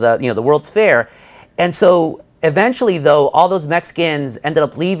Exposition, so the World's Fair. And so eventually, though, all those Mexicans ended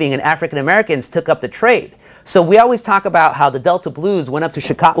up leaving and African Americans took up the trade. So we always talk about how the Delta Blues went up to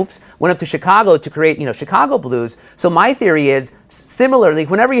Chicago to create, you know, Chicago blues. So my theory is, similarly,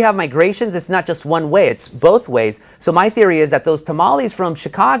 whenever you have migrations, it's not just one way, it's both ways. So my theory is that those tamales from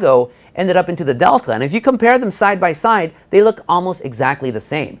Chicago ended up into the Delta. And if you compare them side by side, they look almost exactly the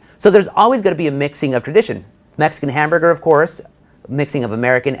same. So there's always going to be a mixing of tradition. Mexican hamburger, of course, mixing of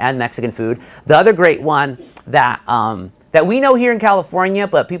American and Mexican food. The other great one that that we know here in California,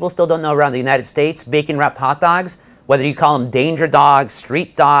 but people still don't know around the United States, bacon-wrapped hot dogs, whether you call them danger dogs,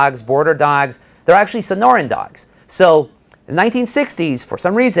 street dogs, border dogs, they're actually Sonoran dogs. So in the 1960s, for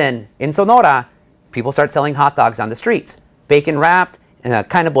some reason, in Sonora, people start selling hot dogs on the streets. Bacon-wrapped, and a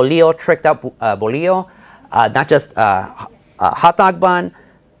kind of bolillo, tricked up bolillo, not just a hot dog bun.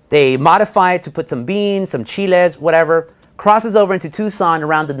 They modify it to put some beans, some chiles, whatever, crosses over into Tucson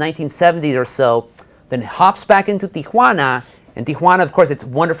around the 1970s or so, then hops back into Tijuana. In Tijuana, of course, it's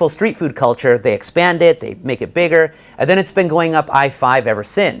wonderful street food culture. They expand it, they make it bigger, and then it's been going up I-5 ever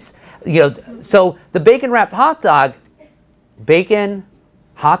since. You know, so the bacon-wrapped hot dog, bacon,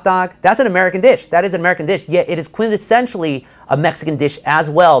 hot dog, that's an American dish. That is an American dish, yet it is quintessentially a Mexican dish as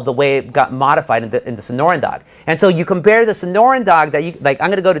well, the way it got modified in the Sonoran dog. And so you compare the Sonoran dog that you, like, I'm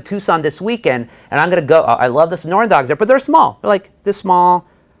gonna go to Tucson this weekend, and I'm gonna go, I love the Sonoran dogs there, but they're small. They're like this small,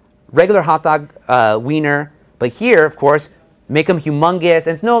 regular hot dog wiener. But here, of course, make them humongous.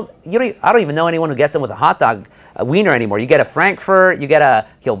 And it's I don't even know anyone who gets them with a hot dog wiener anymore. You get a Frankfurt, you get a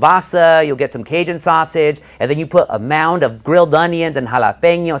kielbasa, you'll get some Cajun sausage, and then you put a mound of grilled onions and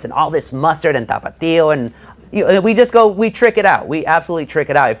jalapenos and all this mustard and tapatio, and we trick it out. We absolutely trick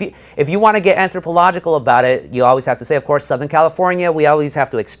it out. If you want to get anthropological about it, you always have to say, of course, Southern California, we always have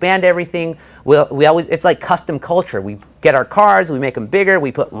to expand everything. It's like custom culture. We get our cars, we make them bigger,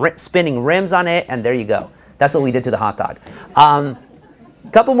 we put spinning rims on it, and there you go. That's what we did to the hot dog.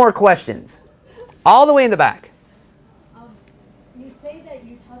 Couple more questions. All the way in the back. You say that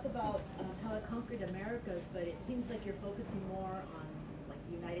you talk about how it conquered Americas, but it seems like you're focusing more on like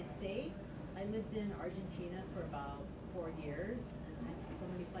the United States. I lived in Argentina for about 4 years, and I have so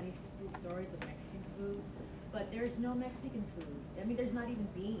many funny food stories with Mexican food. But there's no Mexican food. I mean, there's not even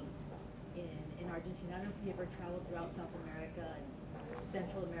beans in Argentina. I don't know if you ever traveled throughout South America and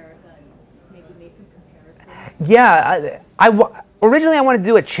Central America and maybe made some comparisons. Yeah, originally I wanted to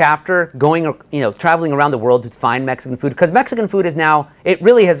do a chapter going, traveling around the world to find Mexican food, because Mexican food is now, it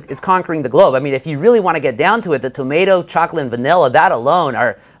really is conquering the globe. I mean, if you really want to get down to it, the tomato, chocolate, and vanilla, that alone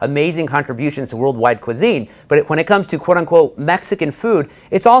are amazing contributions to worldwide cuisine. But when it comes to quote-unquote Mexican food,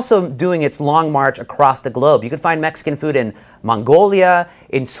 it's also doing its long march across the globe. You can find Mexican food in Mongolia,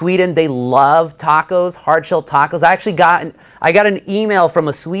 in Sweden. They love tacos, hard-shell tacos. I got an email from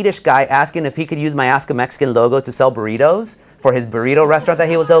a Swedish guy asking if he could use my Ask a Mexican logo to sell burritos for his burrito restaurant that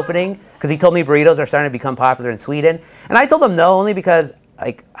he was opening, because he told me burritos are starting to become popular in Sweden. And I told him no, only because,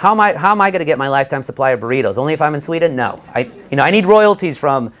 like, how am I going to get my lifetime supply of burritos? Only if I'm in Sweden? No. I need royalties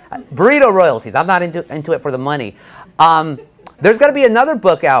from burrito royalties. I'm not into it for the money. There's got to be another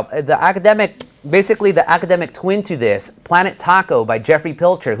book out. Basically the academic twin to this, Planet Taco by Jeffrey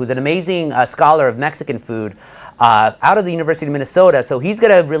Pilcher, who's an amazing scholar of Mexican food out of the University of Minnesota. So he's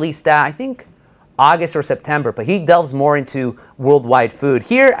going to release that, I think, August or September, but he delves more into worldwide food.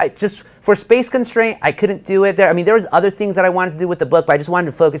 Here, just for space constraint, I couldn't do it there. I mean, there was other things that I wanted to do with the book, but I just wanted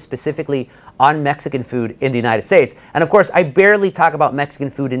to focus specifically on Mexican food in the United States. And of course, I barely talk about Mexican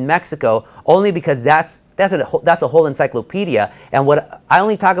food in Mexico, only because that's a whole encyclopedia. And what I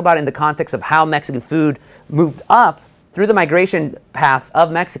only talk about in the context of how Mexican food moved up through the migration paths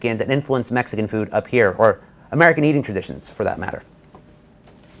of Mexicans and influenced Mexican food up here, or American eating traditions for that matter.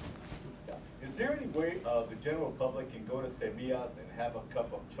 Is there any way the general public can go to Sevilla's and have a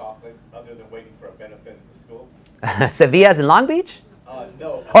cup of chocolate other than waiting for a benefit at the school? Sevilla's in Long Beach?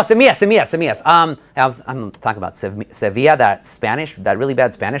 No. Oh, Semillas. I'm talking about Sevilla, that really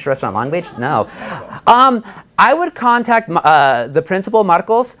bad Spanish restaurant in Long Beach? No. I would contact the principal,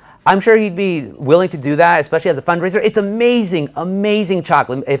 Marcos. I'm sure he'd be willing to do that, especially as a fundraiser. It's amazing, amazing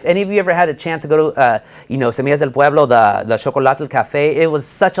chocolate. If any of you ever had a chance to go to, Semillas del Pueblo, the Chocolatl Cafe, it was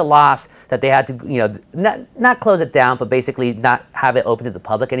such a loss that they had to, not close it down, but basically not have it open to the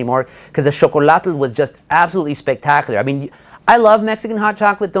public anymore, because the Chocolatl was just absolutely spectacular. I mean, I love Mexican hot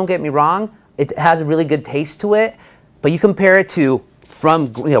chocolate, don't get me wrong. It has a really good taste to it, but you compare it to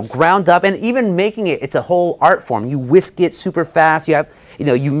from ground up, and even making it, it's a whole art form. You whisk it super fast. You have,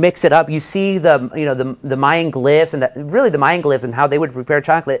 you mix it up. You see the Mayan glyphs and the Mayan glyphs and how they would prepare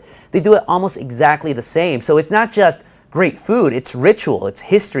chocolate. They do it almost exactly the same. So it's not just great food. It's ritual. It's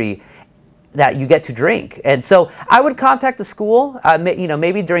history that you get to drink. And so I would contact the school.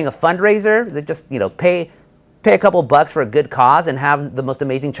 Maybe during a fundraiser, they just pay a couple bucks for a good cause and have the most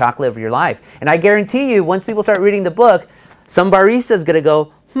amazing chocolate of your life. And I guarantee you, once people start reading the book, some barista is going to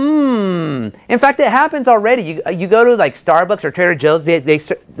go, In fact, it happens already. You go to like Starbucks or Trader Joe's,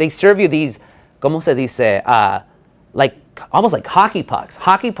 they serve you these, ¿cómo se dice? Almost like hockey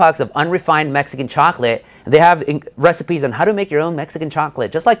pucks of unrefined Mexican chocolate. And they have recipes on how to make your own Mexican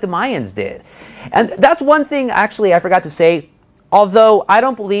chocolate, just like the Mayans did. And that's one thing, actually, I forgot to say. Although I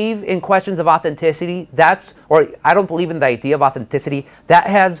don't believe in questions of authenticity, I don't believe in the idea of authenticity, that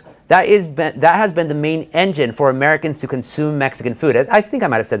has been the main engine for Americans to consume Mexican food. I think I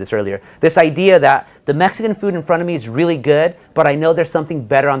might have said this earlier. This idea that the Mexican food in front of me is really good, but I know there's something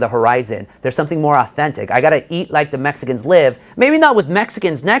better on the horizon. There's something more authentic. I gotta eat like the Mexicans live. Maybe not with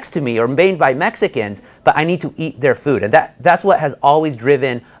Mexicans next to me or made by Mexicans, but I need to eat their food. And that's what has always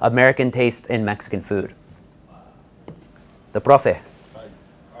driven American taste in Mexican food. The profe. Do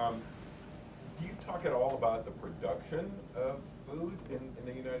you talk at all about the production of food in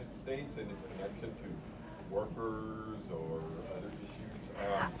the United States and its connection to workers or other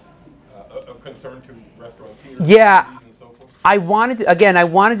issues of concern to restaurateurs? Yeah. And so forth? I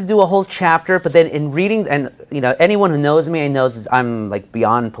wanted to do a whole chapter, but then in reading, and anyone who knows me knows I'm like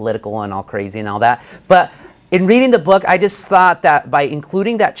beyond political and all crazy and all that. But in reading the book, I just thought that by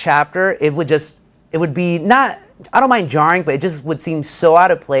including that chapter, it would be not, I don't mind jarring, but it just would seem so out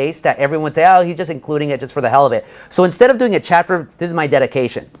of place that everyone would say, oh, he's just including it just for the hell of it. So instead of doing a chapter, this is my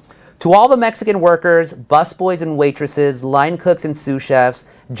dedication. To all the Mexican workers, busboys and waitresses, line cooks and sous chefs,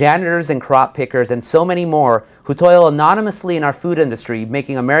 janitors and crop pickers, and so many more who toil anonymously in our food industry,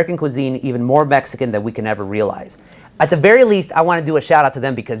 making American cuisine even more Mexican than we can ever realize. At the very least, I want to do a shout out to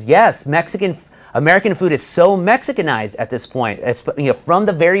them because yes, American food is so Mexicanized at this point. It's, from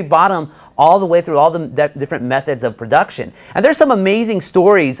the very bottom all the way through all the different methods of production. And there's some amazing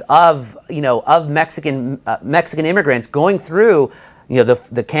stories of Mexican immigrants going through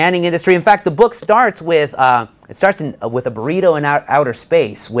the canning industry. In fact, the book starts with with a burrito in outer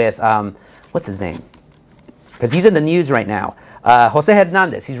space with what's his name? Because he's in the news right now. Jose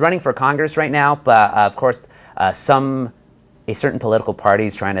Hernandez. He's running for Congress right now, but of course a certain political party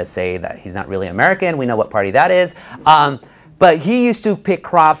is trying to say that he's not really American. We know what party that is. But he used to pick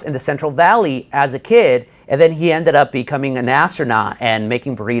crops in the Central Valley as a kid, and then he ended up becoming an astronaut and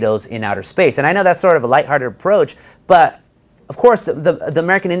making burritos in outer space. And I know that's sort of a lighthearted approach, but of course, the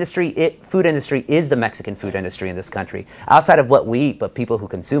American food industry is the Mexican food industry in this country, outside of what we eat, but people who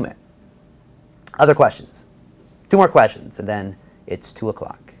consume it. Other questions? 2 more questions, and then it's 2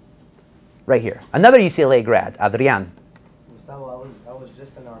 o'clock. Right here. Another UCLA grad, Adrian. Gustavo, I was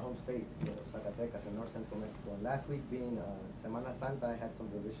just in our home state, Zacatecas, in north central Mexico. And last week being Semana Santa, I had some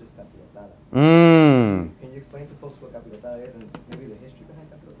delicious capirotada. Can you explain to folks what capirotada is and maybe the history behind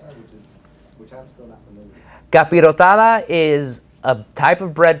capirotada, which I'm still not familiar with? Capirotada is a type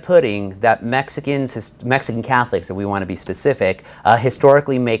of bread pudding that Mexican Catholics, if we want to be specific,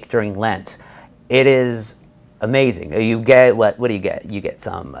 historically make during Lent. It is amazing. You get, what do you get? You get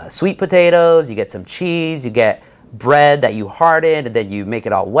some sweet potatoes, you get some cheese, you get bread that you harden, and then you make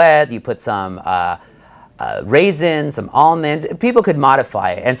it all wet. You put some raisins, some almonds. People could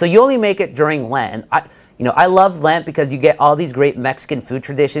modify it, and so you only make it during Lent. You know, I love Lent because you get all these great Mexican food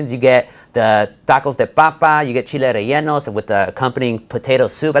traditions. You get the tacos de papa, you get chile rellenos with the accompanying potato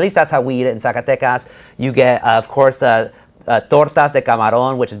soup. At least that's how we eat it in Zacatecas. You get, of course, the tortas de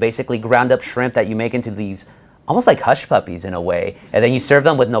camarón, which is basically ground up shrimp that you make into these almost like hush puppies in a way. And then you serve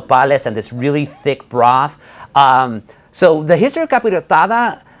them with nopales and this really thick broth. So the history of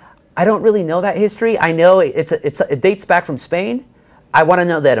capirotada, I don't really know that history. I know it dates back from Spain. I want to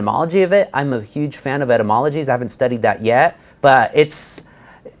know the etymology of it. I'm a huge fan of etymologies. I haven't studied that yet, but it's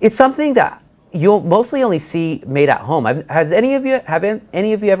something that you'll mostly only see made at home. Have any of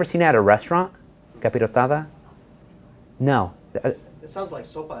you ever seen it at a restaurant? Capirotada? No. It sounds like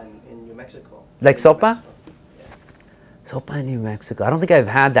sopa in New Mexico. Like sopa? Yeah. Sopa in New Mexico. I don't think I've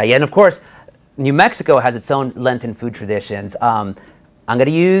had that yet. And of course, New Mexico has its own Lenten food traditions. I'm going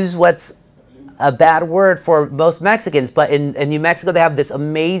to use what's a bad word for most Mexicans, but in New Mexico they have this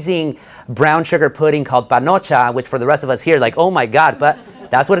amazing brown sugar pudding called panocha, which for the rest of us here, like, oh my God, but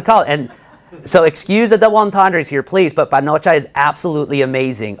that's what it's called. And so excuse the double entendres here, please, but panocha is absolutely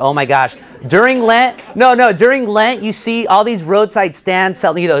amazing. Oh my gosh. During Lent, during Lent, you see all these roadside stands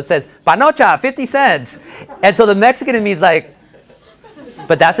selling, it says, panocha, 50 cents. And so the Mexican in me is like,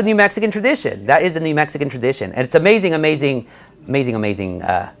 but that's a New Mexican tradition. That is a New Mexican tradition. And it's amazing, amazing, amazing, amazing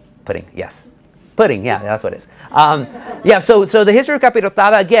pudding, yes. Pudding, yeah, that's what it is. Yeah, so the history of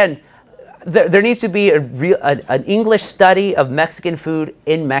capirotada, again, there needs to be an English study of Mexican food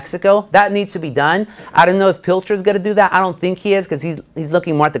in Mexico. That needs to be done. I don't know if Pilcher's going to do that. I don't think he is, because he's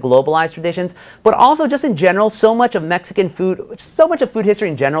looking more at the globalized traditions. But also, just in general, so much of Mexican food, so much of food history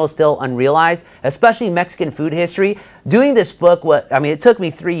in general is still unrealized, especially Mexican food history. Doing this book, it took me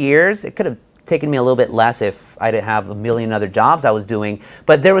 3 years. It could have taken me a little bit less if I didn't have a million other jobs I was doing.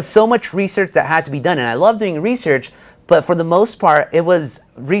 But there was so much research that had to be done. And I love doing research, but for the most part, it was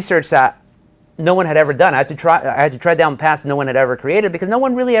research that no one had ever done. I had to try down paths no one had ever created, because no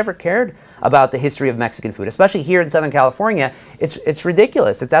one really ever cared about the history of Mexican food, especially here in Southern California. It's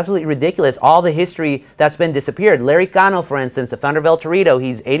ridiculous. It's absolutely ridiculous. All the history that's been disappeared. Larry Cano, for instance, the founder of El Torito,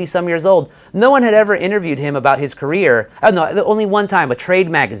 he's 80-some years old. No one had ever interviewed him about his career. No, only one time, a trade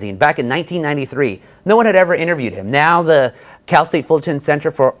magazine back in 1993. No one had ever interviewed him. Now the Cal State Fulton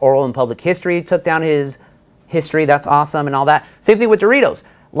Center for Oral and Public History took down his history. That's awesome and all that. Same thing with Doritos.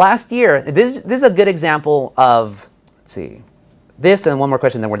 Last year, this is a good example of, let's see, this and one more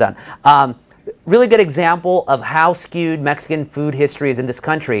question, then we're done. Really good example of how skewed Mexican food history is in this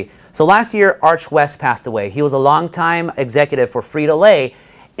country. So last year, Arch West passed away. He was a longtime executive for Frito-Lay,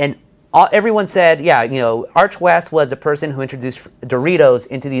 and everyone said, yeah, Arch West was a person who introduced Doritos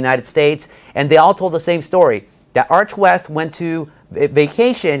into the United States, and they all told the same story, that Arch West went to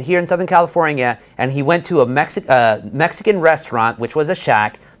vacation here in Southern California, and he went to a Mexican restaurant, which was a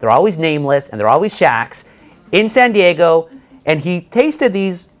shack. They're always nameless, and they're always shacks, in San Diego, and he tasted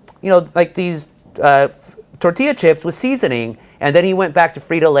these, like these tortilla chips with seasoning, and then he went back to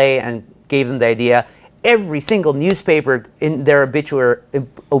Frito-Lay and gave them the idea. Every single newspaper in their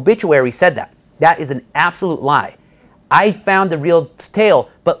obituary said that. That is an absolute lie. I found the real tale,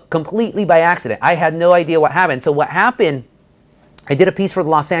 but completely by accident. I had no idea what happened. So what happened, I did a piece for the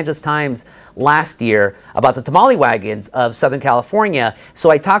Los Angeles Times last year about the tamale wagons of Southern California. So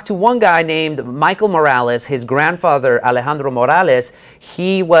I talked to one guy named Michael Morales. His grandfather, Alejandro Morales,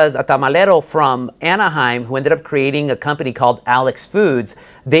 he was a tamalero from Anaheim who ended up creating a company called Alex Foods.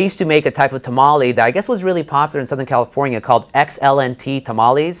 They used to make a type of tamale that I guess was really popular in Southern California called XLNT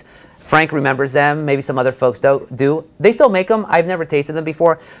tamales. Frank remembers them. Maybe some other folks do. They still make them. I've never tasted them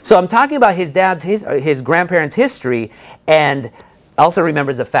before. So I'm talking about his grandparents' history, and also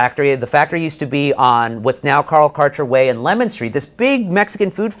remembers the factory. The factory used to be on what's now Carl Karcher Way and Lemon Street, this big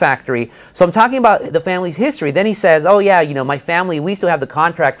Mexican food factory. So I'm talking about the family's history. Then he says, oh yeah, my family, we still have the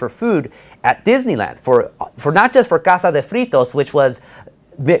contract for food at Disneyland, for not just for Casa de Fritos, which was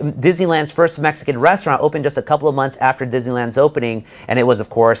Disneyland's first Mexican restaurant, opened just a couple of months after Disneyland's opening, and it was, of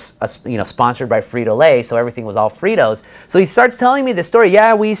course, sponsored by Frito-Lay, so everything was all Fritos. So he starts telling me this story.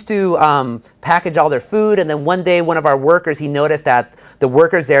 Yeah, we used to package all their food, and then one day one of our workers, he noticed that the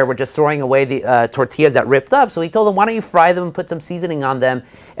workers there were just throwing away the tortillas that ripped up, so he told them, why don't you fry them and put some seasoning on them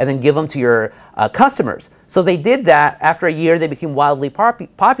and then give them to your customers. So they did that. After a year, they became wildly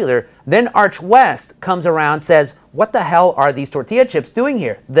popular. Then Arch West comes around, says, what the hell are these tortilla chips doing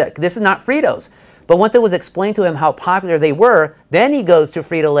here? This is not Fritos. But once it was explained to him how popular they were, then he goes to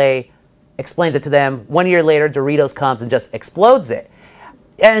Frito-Lay, explains it to them. 1 year later, Doritos comes and just explodes it.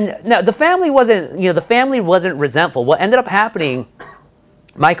 And now the family wasn't resentful. What ended up happening,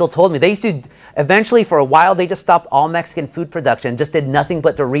 Michael told me, they used to eventually, for a while, they just stopped all Mexican food production, just did nothing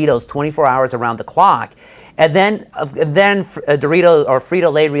but Doritos 24 hours around the clock. And then Doritos or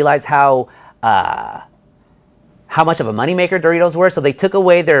Frito-Lay realized how much of a moneymaker Doritos were, so they took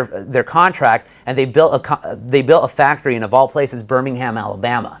away their contract and they built a factory in, of all places, Birmingham,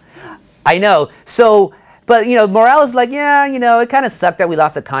 Alabama. I know. So, but you know, morale is like, yeah, you know, it kind of sucked that we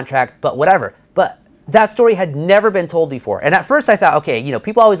lost a contract, but whatever. But that story had never been told before. And at first I thought, okay, you know,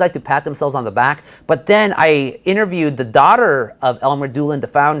 people always like to pat themselves on the back. But then I interviewed the daughter of Elmer Doolin, the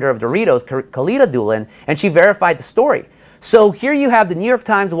founder of Doritos, Khalida Doolin, and she verified the story. So here you have the New York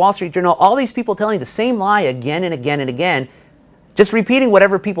Times, the Wall Street Journal, all these people telling the same lie again and again and again, just repeating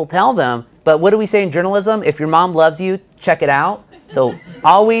whatever people tell them. But what do we say in journalism? If your mom loves you, check it out. So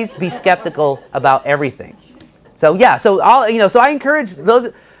always be skeptical about everything. So yeah, so I encourage those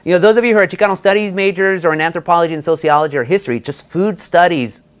of you who are Chicano Studies majors or in anthropology and sociology or history, just food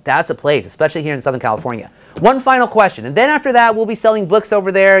studies, that's a place, especially here in Southern California. One final question, and then after that, we'll be selling books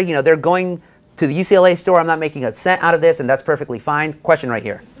over there. You know, they're going to the UCLA store. I'm not making a cent out of this, and that's perfectly fine. Question right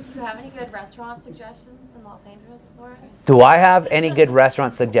here. Do you have any good restaurant suggestions in Los Angeles for us? Do I have any good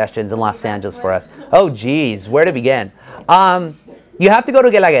restaurant suggestions in Los Angeles for us? Oh, geez, where to begin? You have to go to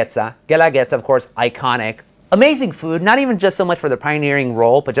Guelaguetza. Guelaguetza, of course, iconic. Amazing food, not even just so much for the pioneering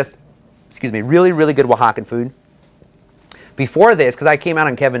role, but just, excuse me, really, really good Oaxacan food. Before this, because I came out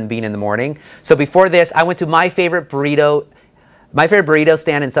on Kevin Bean in the morning, so before this, I went to my favorite burrito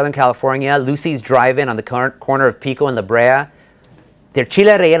stand in Southern California, Lucy's Drive-In on the corner of Pico and La Brea. Their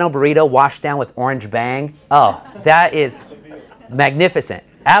chile relleno burrito washed down with orange bang. Oh, that is magnificent,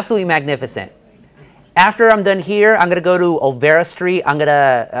 absolutely magnificent. After I'm done here, I'm gonna go to Olvera Street. I'm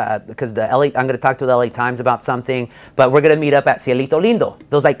gonna I'm gonna talk to the LA Times about something. But we're gonna meet up at Cielito Lindo.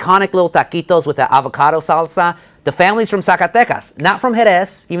 Those iconic little taquitos with the avocado salsa. The family's from Zacatecas, not from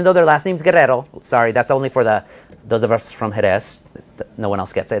Jerez, even though their last name's Guerrero. Sorry, that's only for those of us from Jerez. No one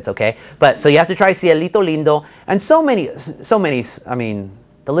else gets it. It's okay. But so you have to try Cielito Lindo, and so many. I mean,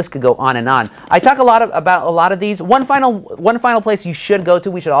 the list could go on and on. I talk about a lot of these. One final place you should go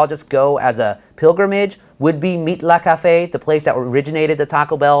to, we should all just go as a pilgrimage, would be Meet La Cafe, the place that originated the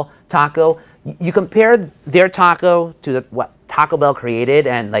Taco Bell taco. You compare their taco to what Taco Bell created,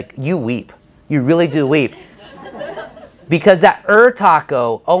 and like you weep. You really do weep. Because that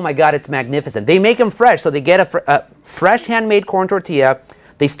taco, oh my God, it's magnificent. They make them fresh, so they get a fresh handmade corn tortilla.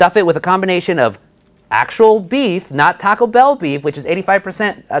 They stuff it with a combination of actual beef, not Taco Bell beef, which is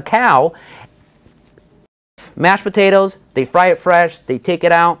 85% a cow, mashed potatoes, they fry it fresh, they take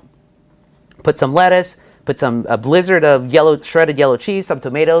it out, put some lettuce, put a blizzard of shredded yellow cheese, some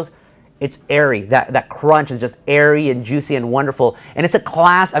tomatoes. It's airy. That crunch is just airy and juicy and wonderful. And it's a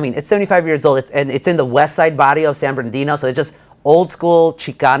class, I mean, it's 75 years old, and it's in the west side barrio of San Bernardino, so it's just old school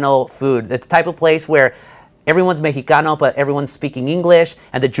Chicano food. It's the type of place where everyone's Mexicano, but everyone's speaking English,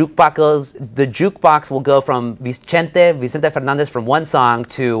 and the jukebox will go from Vicente Fernandez from one song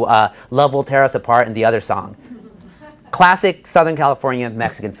to Love Will Tear Us Apart in the other song. Classic Southern California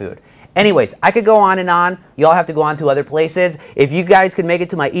Mexican food. Anyways, I could go on and on. You all have to go on to other places. If you guys could make it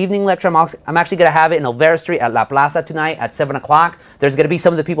to my evening lecture, I'm actually going to have it in Olvera Street at La Plaza tonight at 7 o'clock. There's going to be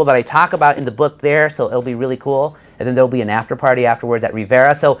some of the people that I talk about in the book there, so it'll be really cool. And then there'll be an after party afterwards at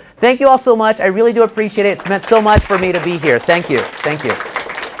Rivera. So thank you all so much. I really do appreciate it. It's meant so much for me to be here. Thank you. Thank you.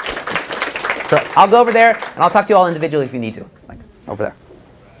 So I'll go over there, and I'll talk to you all individually if you need to. Thanks. Over there.